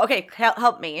 Well, okay,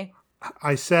 help me.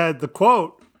 I said the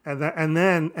quote, and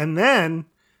then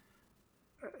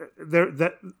there,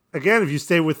 that again, if you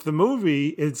stay with the movie,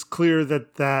 it's clear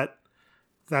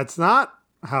that's not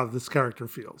how this character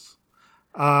feels.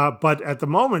 But at the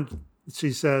moment,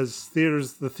 she says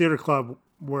theater's the theater club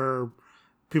where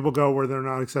people go where they're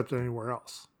not accepted anywhere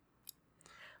else.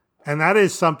 And that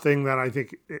is something that I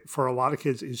think for a lot of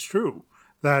kids is true,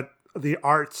 that the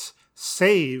arts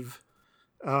save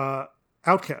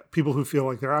people who feel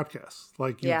like they're outcasts.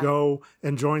 Like, you go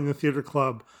and join the theater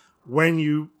club when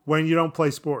you don't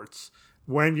play sports,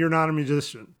 when you're not a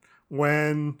musician,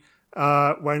 when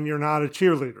you're not a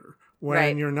cheerleader,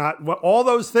 when you're not all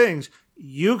those things.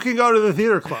 You can go to the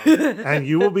theater club and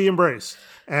you will be embraced,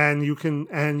 and you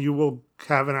will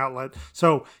have an outlet.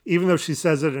 So even though she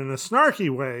says it in a snarky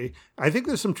way, I think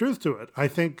there's some truth to it. I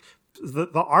think the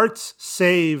arts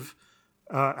save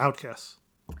outcasts.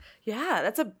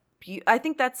 Yeah, I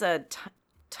think that's a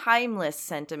timeless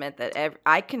sentiment that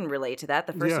I can relate to that.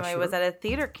 The first time I was at a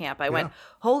theater camp, I went,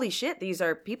 holy shit, these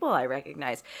are people I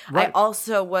recognize. Right. I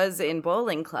also was in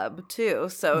bowling club too,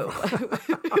 so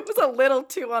it was a little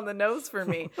too on the nose for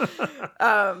me.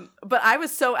 But I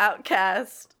was so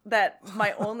outcast that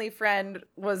my only friend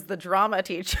was the drama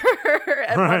teacher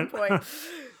at one point.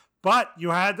 But you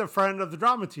had the friend of the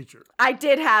drama teacher. I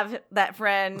did have that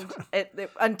friend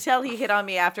until he hit on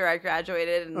me after I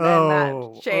graduated, and then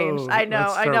that changed. I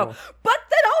know. But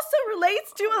that also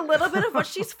relates to a little bit of what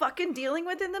she's fucking dealing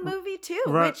with in the movie too,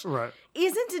 which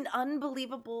isn't an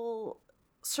unbelievable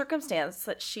circumstance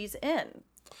that she's in.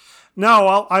 No,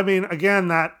 well, I mean, again,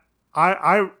 that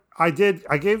I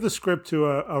gave the script to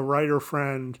a writer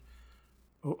friend,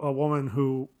 a woman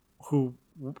who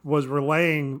was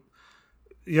relaying.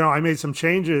 I made some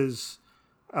changes.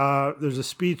 There's a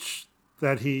speech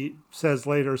that he says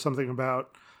later, something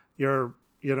about you're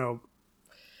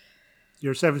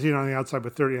 17 on the outside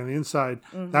but 30 on the inside.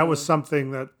 Mm-hmm. That was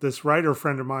something that this writer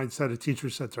friend of mine said a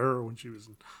teacher said to her when she was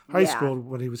in high school,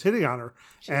 when he was hitting on her.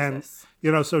 Jesus.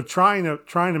 And so trying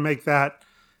to make that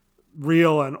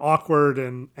real and awkward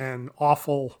and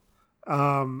awful,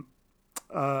 that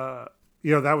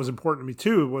was important to me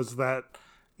too, was that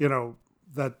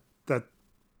that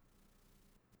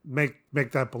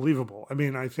make that believable. I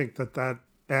mean, I think that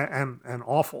and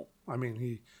awful. I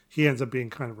mean, he ends up being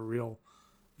kind of a real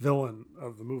villain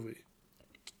of the movie.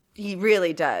 He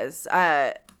really does.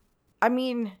 I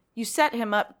mean, you set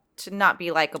him up to not be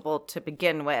likable to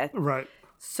begin with. Right.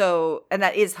 So, and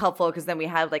that is helpful because then we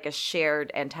have like a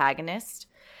shared antagonist,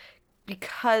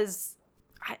 because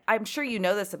I'm sure you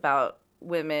know this about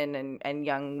women and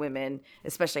young women,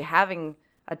 especially having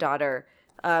a daughter.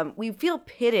 We feel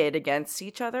pitted against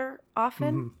each other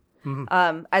often,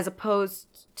 as opposed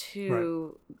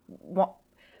to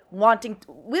wanting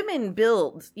women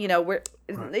build.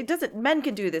 It doesn't. Men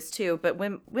can do this too, but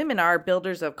women are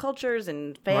builders of cultures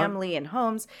and family and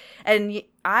homes. And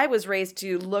I was raised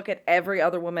to look at every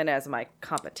other woman as my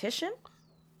competition.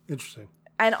 Interesting.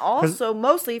 And also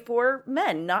mostly for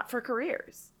men, not for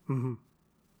careers. Mm-hmm.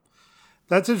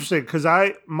 That's interesting, because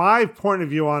my point of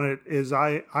view on it is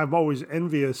I'm always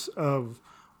envious of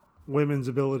women's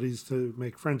abilities to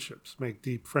make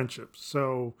deep friendships.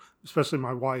 So especially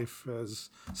my wife,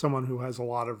 as someone who has a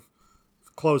lot of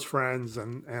close friends,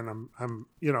 and I'm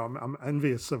you know I'm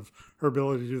envious of her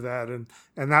ability to do that, and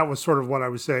that was sort of what I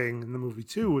was saying in the movie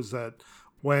too, was that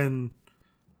when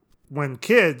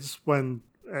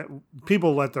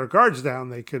people let their guards down,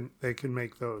 they can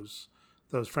make those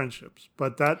friendships.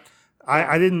 But that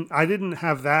I didn't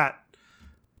have that.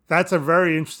 That's a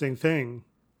very interesting thing,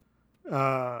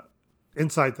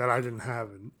 insight that I didn't have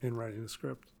in writing the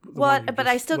script. Well, but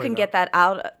I still can get that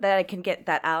out. That I can get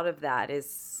that out of that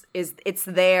is it's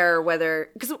there, whether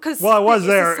because well, it was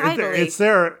there. It's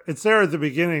there at the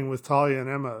beginning with Talia and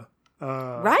Emma.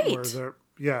 Right.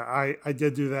 Yeah, I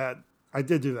did do that.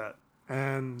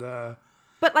 And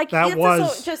but like that it's was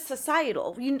also just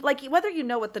societal. Like whether you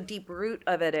know what the deep root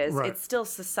of it is, it's still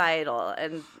societal.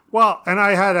 And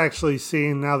I had actually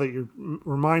seen, now that you're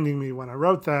reminding me, when I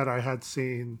wrote that, I had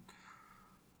seen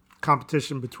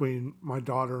competition between my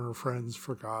daughter and her friends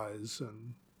for guys,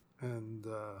 and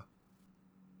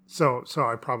so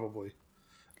I probably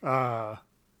that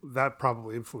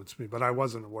probably influenced me, but I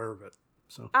wasn't aware of it.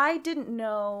 So I didn't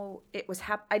know it was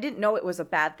I didn't know it was a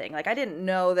bad thing. Like I didn't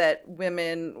know that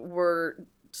women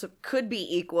could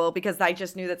be equal, because I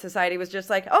just knew that society was just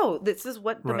like, oh, this is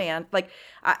what the man, like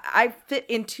I fit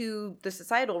into the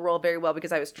societal role very well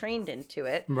because I was trained into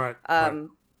it. Right. And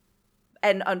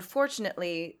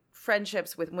unfortunately,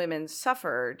 friendships with women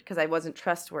suffered because I wasn't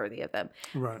trustworthy of them.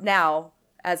 Right. Now,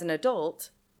 as an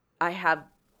adult, I have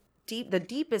the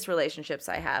deepest relationships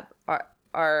I have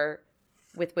are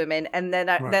with women, and then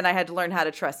I had to learn how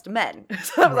to trust men.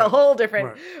 So that was a whole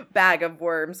different bag of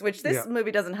worms, which this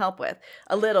movie doesn't help with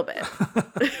a little bit.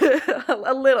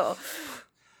 A little.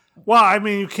 Well, I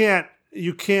mean, you can't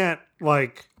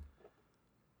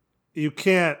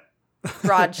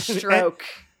broad stroke.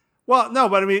 Well, no,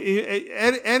 but I mean,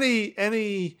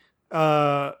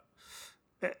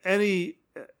 any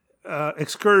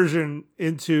excursion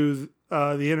into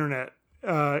the internet,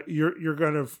 you're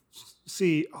going to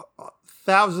see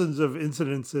thousands of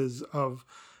incidences of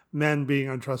men being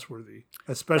untrustworthy,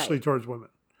 especially towards women.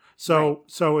 So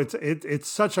it's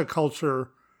such a culture,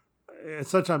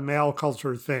 it's such a male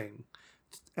culture thing,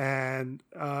 and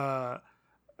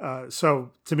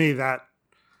so to me that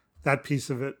piece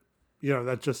of it, you know,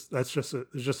 there's just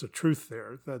a truth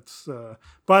there. That's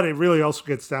but it really also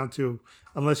gets down to,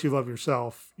 unless you love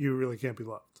yourself, you really can't be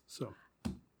loved. So,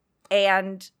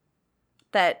 and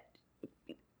that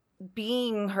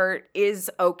being hurt is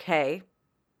okay,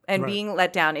 and being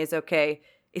let down is okay,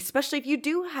 especially if you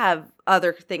do have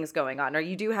other things going on, or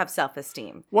you do have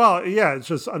self-esteem. Well, yeah, it's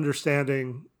just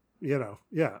understanding,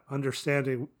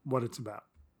 understanding what it's about.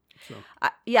 So.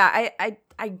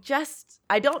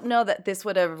 I don't know that this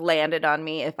would have landed on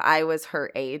me if I was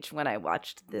her age when I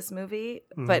watched this movie.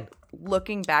 Mm-hmm. But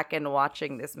looking back and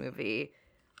watching this movie,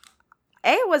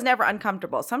 it was never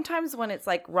uncomfortable. Sometimes when it's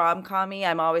like rom-com-y,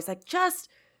 I'm always like, just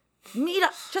meet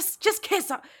up, just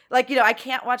kiss. Like, you know, I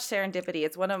can't watch Serendipity.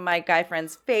 It's one of my guy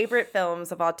friends' favorite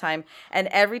films of all time. And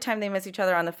every time they miss each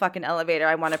other on the fucking elevator,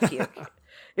 I want to puke.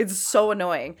 It's so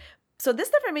annoying. So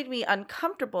this never made me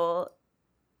uncomfortable,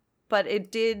 but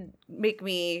it did make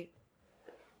me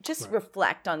just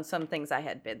reflect on some things I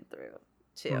had been through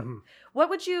too. Mm-hmm. What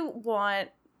would you want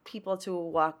people to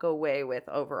walk away with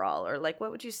overall? Or like, what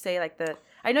would you say, like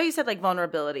I know you said like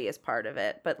vulnerability is part of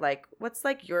it, but like, what's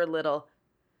like your little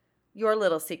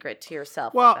secret to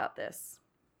yourself about this?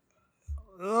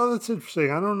 Oh, that's interesting.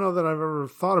 I don't know that I've ever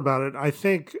thought about it. I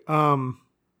think, I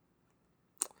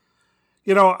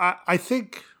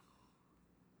think,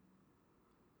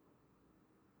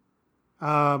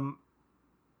 I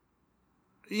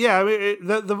mean,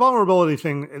 the vulnerability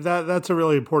thing, that's a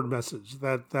really important message.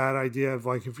 That idea of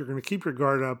like, if you're going to keep your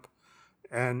guard up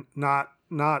and not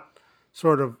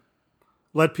sort of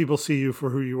let people see you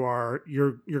for who you are,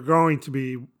 you're going to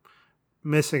be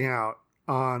missing out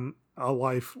on a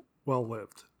life well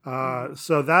lived.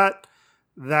 So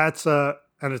that's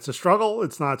and it's a struggle.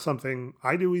 It's not something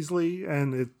I do easily,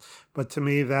 but to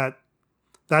me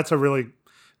that's a really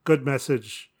good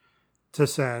message to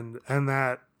send, and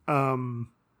that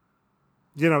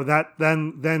that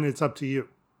then it's up to you.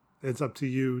 It's up to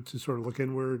you to sort of look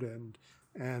inward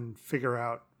and figure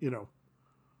out,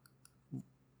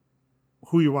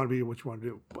 who you want to be and what you want to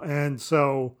do. And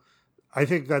so I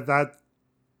think that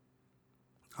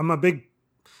I'm a big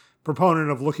proponent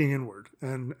of looking inward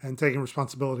and taking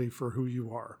responsibility for who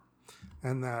you are,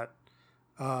 and that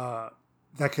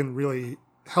can really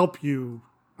help you,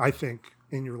 I think,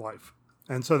 in your life.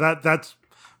 And so that's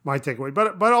my takeaway.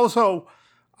 But also,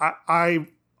 I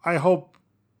hope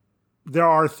there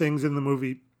are things in the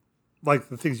movie, like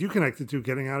the things you connected to,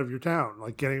 getting out of your town,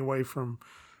 like getting away from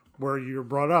where you're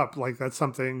brought up. Like, that's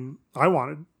something I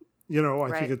wanted. You know,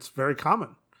 I think it's very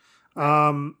common.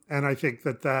 And I think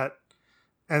that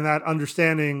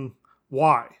understanding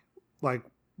why, like,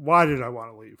 why did I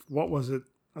want to leave? What was it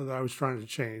that I was trying to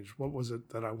change? What was it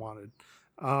that I wanted?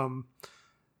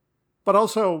 But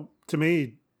also, to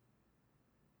me,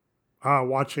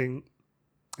 watching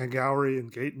Angourie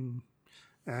and Gayton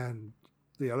and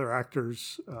the other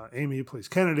actors, Amy, who plays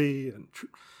Kennedy, and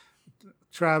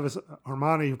Travis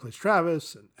Armani, who plays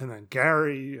Travis, and then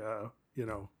Gary, you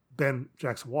know, Ben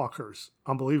Jackson Walker's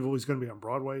unbelievable. He's going to be on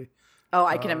Broadway. Oh,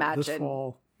 I can imagine. This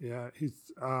fall. Yeah, he's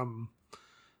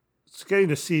it's getting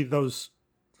to see those.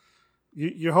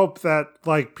 You hope that,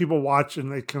 like, people watch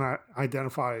and they can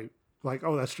identify, like,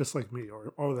 oh, that's just like me,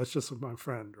 or oh, that's just like my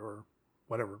friend, or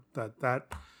whatever.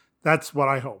 That's what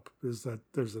I hope, is that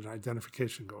there's an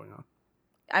identification going on.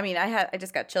 I mean, I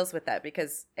just got chills with that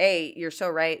because you're so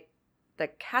right. The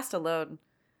cast alone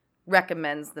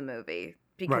recommends the movie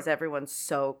because everyone's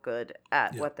so good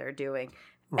at what they're doing,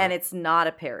 and it's not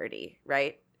a parody,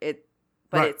 right?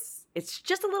 It's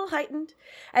just a little heightened.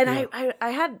 And I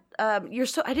had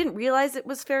I didn't realize it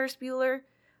was Ferris Bueller.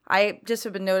 I just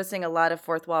have been noticing a lot of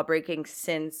fourth wall breaking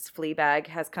since Fleabag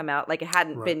has come out. Like, it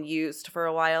hadn't been used for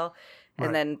a while,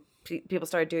 and then people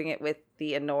started doing it with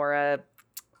the Enora.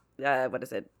 What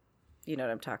is it? You know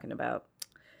what I'm talking about?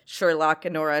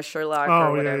 Enora Sherlock,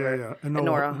 or whatever. Yeah.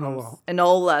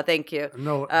 Enola, thank you.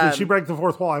 Enola. Did she break the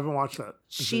fourth wall? I haven't watched that.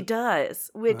 She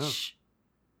does, which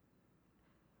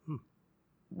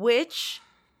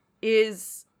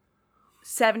is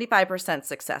 75%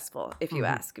 successful, if you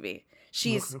ask me.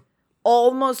 She's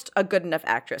almost a good enough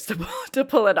actress to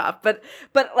pull it off, but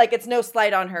like, it's no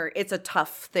slight on her. It's a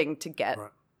tough thing to get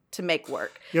to make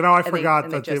work. You know, I forgot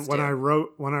that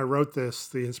when I wrote this,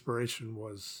 the inspiration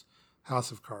was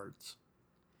House of Cards.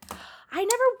 I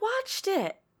never watched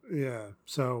it. Yeah,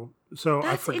 so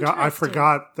I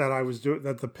forgot that I was doing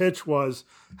that. The pitch was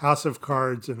House of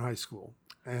Cards in high school,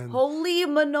 and holy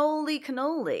manoli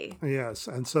cannoli. Yes,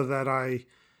 and so that I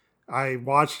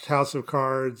watched House of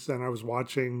Cards, and I was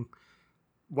watching.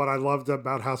 What I loved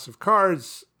about House of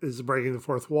Cards is breaking the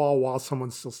fourth wall while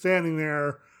someone's still standing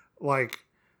there, like,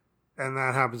 and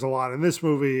that happens a lot in this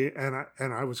movie. And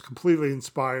I was completely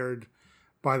inspired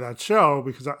by that show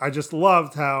because I just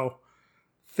loved how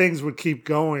things would keep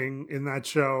going in that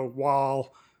show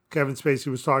while Kevin Spacey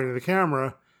was talking to the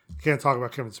camera. Can't talk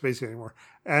about Kevin Spacey anymore.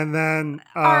 And then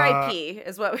R.I.P.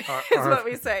 is what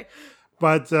we say.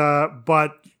 But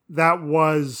that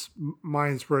was my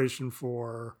inspiration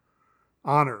for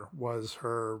Honor, was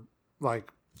her,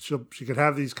 like, she could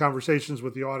have these conversations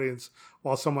with the audience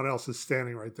while someone else is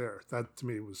standing right there. That to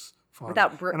me was fun.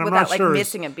 Without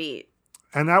missing a beat.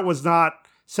 And that was not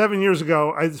 7 years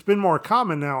ago. It's been more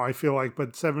common now, I feel like,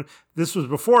 but this was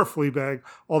before Fleabag,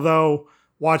 although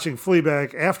watching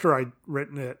Fleabag after I'd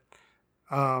written it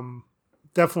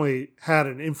definitely had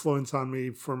an influence on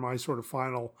me for my sort of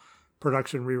final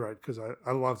production rewrite, because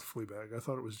I loved Fleabag. I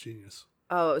thought it was genius.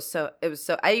 Oh, so it was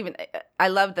so. I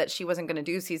loved that she wasn't going to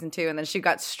do season 2, and then she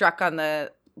got struck on the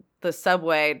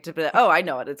subway to be like, oh, I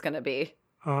know what it's going to be.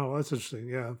 Oh, that's interesting.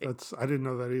 Yeah, I didn't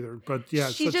know that either. But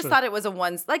yeah, she just thought it was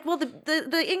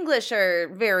the English are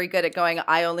very good at going,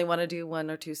 I only want to do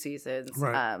 1 or 2 seasons.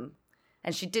 Right.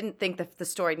 And she didn't think that the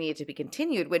story needed to be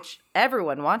continued, which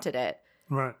everyone wanted it.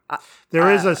 Right.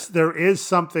 There is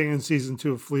something in season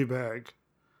 2 of Fleabag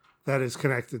that is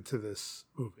connected to this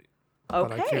movie.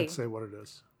 Okay. But I can't say what it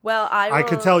is. Well, I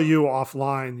could tell you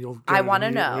offline. I want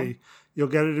to know. You'll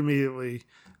get it immediately.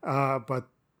 But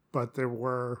there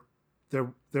was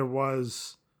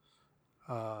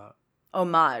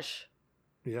homage.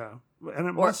 Yeah, and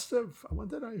it must have. When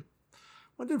did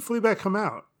Fleabag come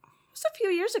out? It was a few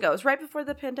years ago. It was right before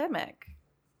the pandemic,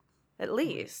 at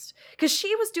least, because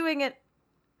she was doing it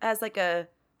as like a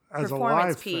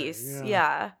performance piece. Thing,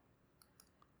 yeah.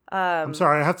 I'm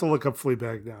sorry, I have to look up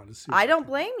Fleabag now to see. I don't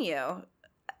blame you.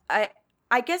 I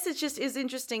guess it just is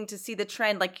interesting to see the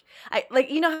trend. Like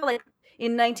you know how, like,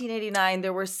 in 1989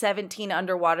 there were 17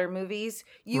 underwater movies.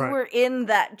 You were in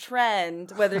that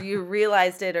trend, whether you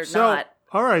realized it or not.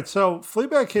 All right, so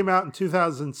Fleabag came out in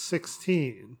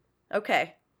 2016.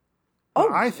 Okay.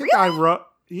 Oh, I think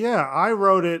really? I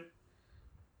wrote it.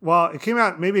 Well, it came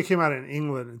out in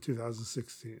England in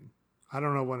 2016. I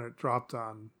don't know when it dropped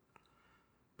on.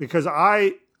 Because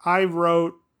I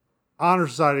wrote Honor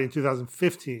Society in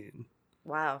 2015.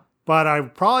 Wow. But I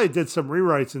probably did some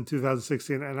rewrites in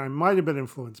 2016, and I might have been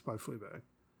influenced by Fleabag.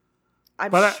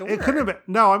 I'm sure. It couldn't have been.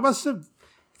 No, I must have.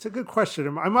 It's a good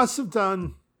question. I must have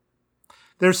done.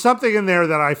 There's something in there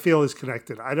that I feel is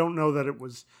connected. I don't know that it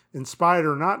was inspired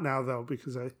or not now, though,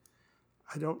 because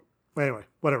Anyway,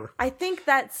 whatever. I think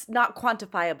that's not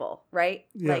quantifiable, right?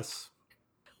 Yes.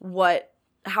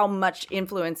 How much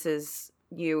influences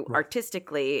you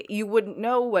artistically. You wouldn't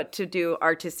know what to do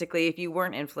artistically if you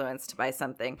weren't influenced by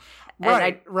something.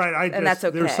 Right. And that's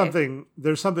okay.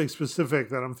 There's something specific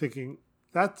that I'm thinking,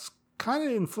 that's kind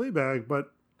of in Fleabag,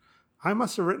 but I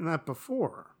must have written that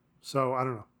before. So I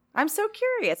don't know. I'm so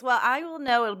curious. Well, I will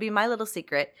know. It'll be my little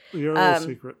secret. Your little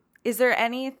secret. Is there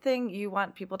anything you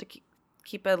want people to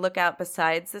keep a lookout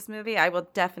besides this movie? I will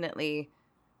definitely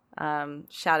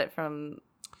shout it from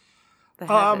the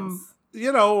heavens.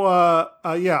 Go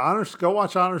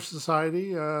watch Honor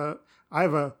Society. I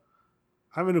have a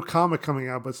new comic coming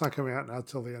out, but it's not coming out now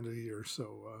till the end of the year.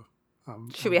 So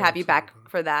should we have you back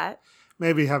for that?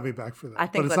 Maybe have me back for that. I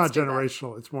think, but it's not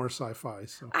generational. It's more sci-fi.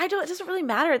 So it doesn't really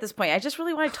matter at this point. I just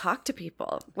really want to talk to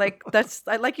people. Like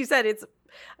like you said, it's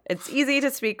easy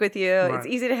to speak with you. Right. It's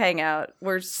easy to hang out.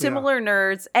 We're similar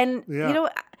nerds. And you know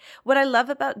what I love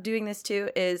about doing this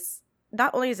too is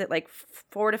not only is it like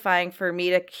fortifying for me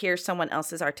to hear someone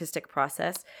else's artistic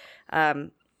process,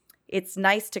 it's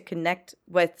nice to connect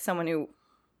with someone who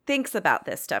thinks about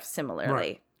this stuff similarly.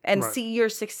 Right. And see your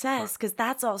success, because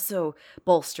that's also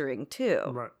bolstering too.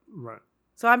 Right.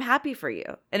 So I'm happy for you,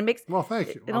 and it makes. Well,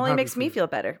 thank you. It only makes me feel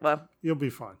better. Well, you'll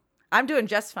be fine. I'm doing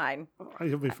just fine.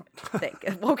 You'll be fine. Thank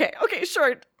you. Okay,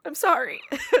 sure. I'm sorry.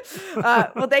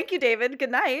 Well, thank you, David. Good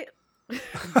night. Good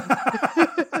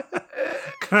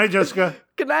night, Jessica.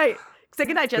 Good night. Say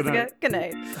good night, Jessica. Good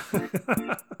night.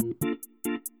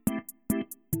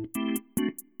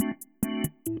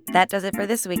 That does it for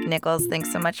this week, Nichols.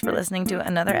 Thanks so much for listening to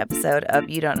another episode of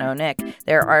You Don't Know Nick.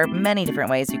 There are many different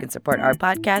ways you can support our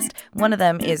podcast. One of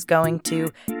them is going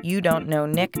to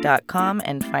youdon'tknownick.com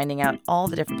and finding out all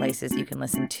the different places you can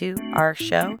listen to our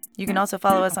show. You can also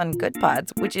follow us on Good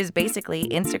Pods, which is basically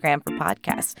Instagram for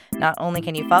podcasts. Not only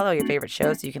can you follow your favorite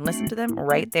shows, you can listen to them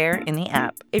right there in the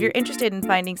app. If you're interested in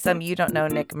finding some You Don't Know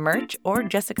Nick merch or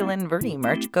Jessica Lynn Verdi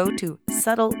merch, go to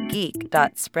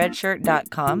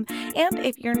subtlegeek.spreadshirt.com. And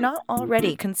if you're not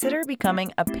already, consider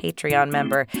becoming a Patreon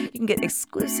member. You can get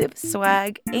exclusive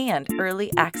swag and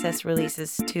early access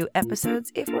releases to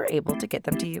episodes if we're able to get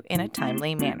them to you in a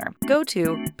timely manner. Go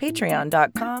to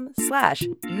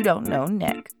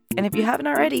patreon.com/youdon'tknownick. And if you haven't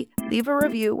already, leave a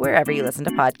review wherever you listen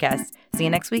to podcasts. See you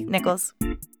next week, Nichols.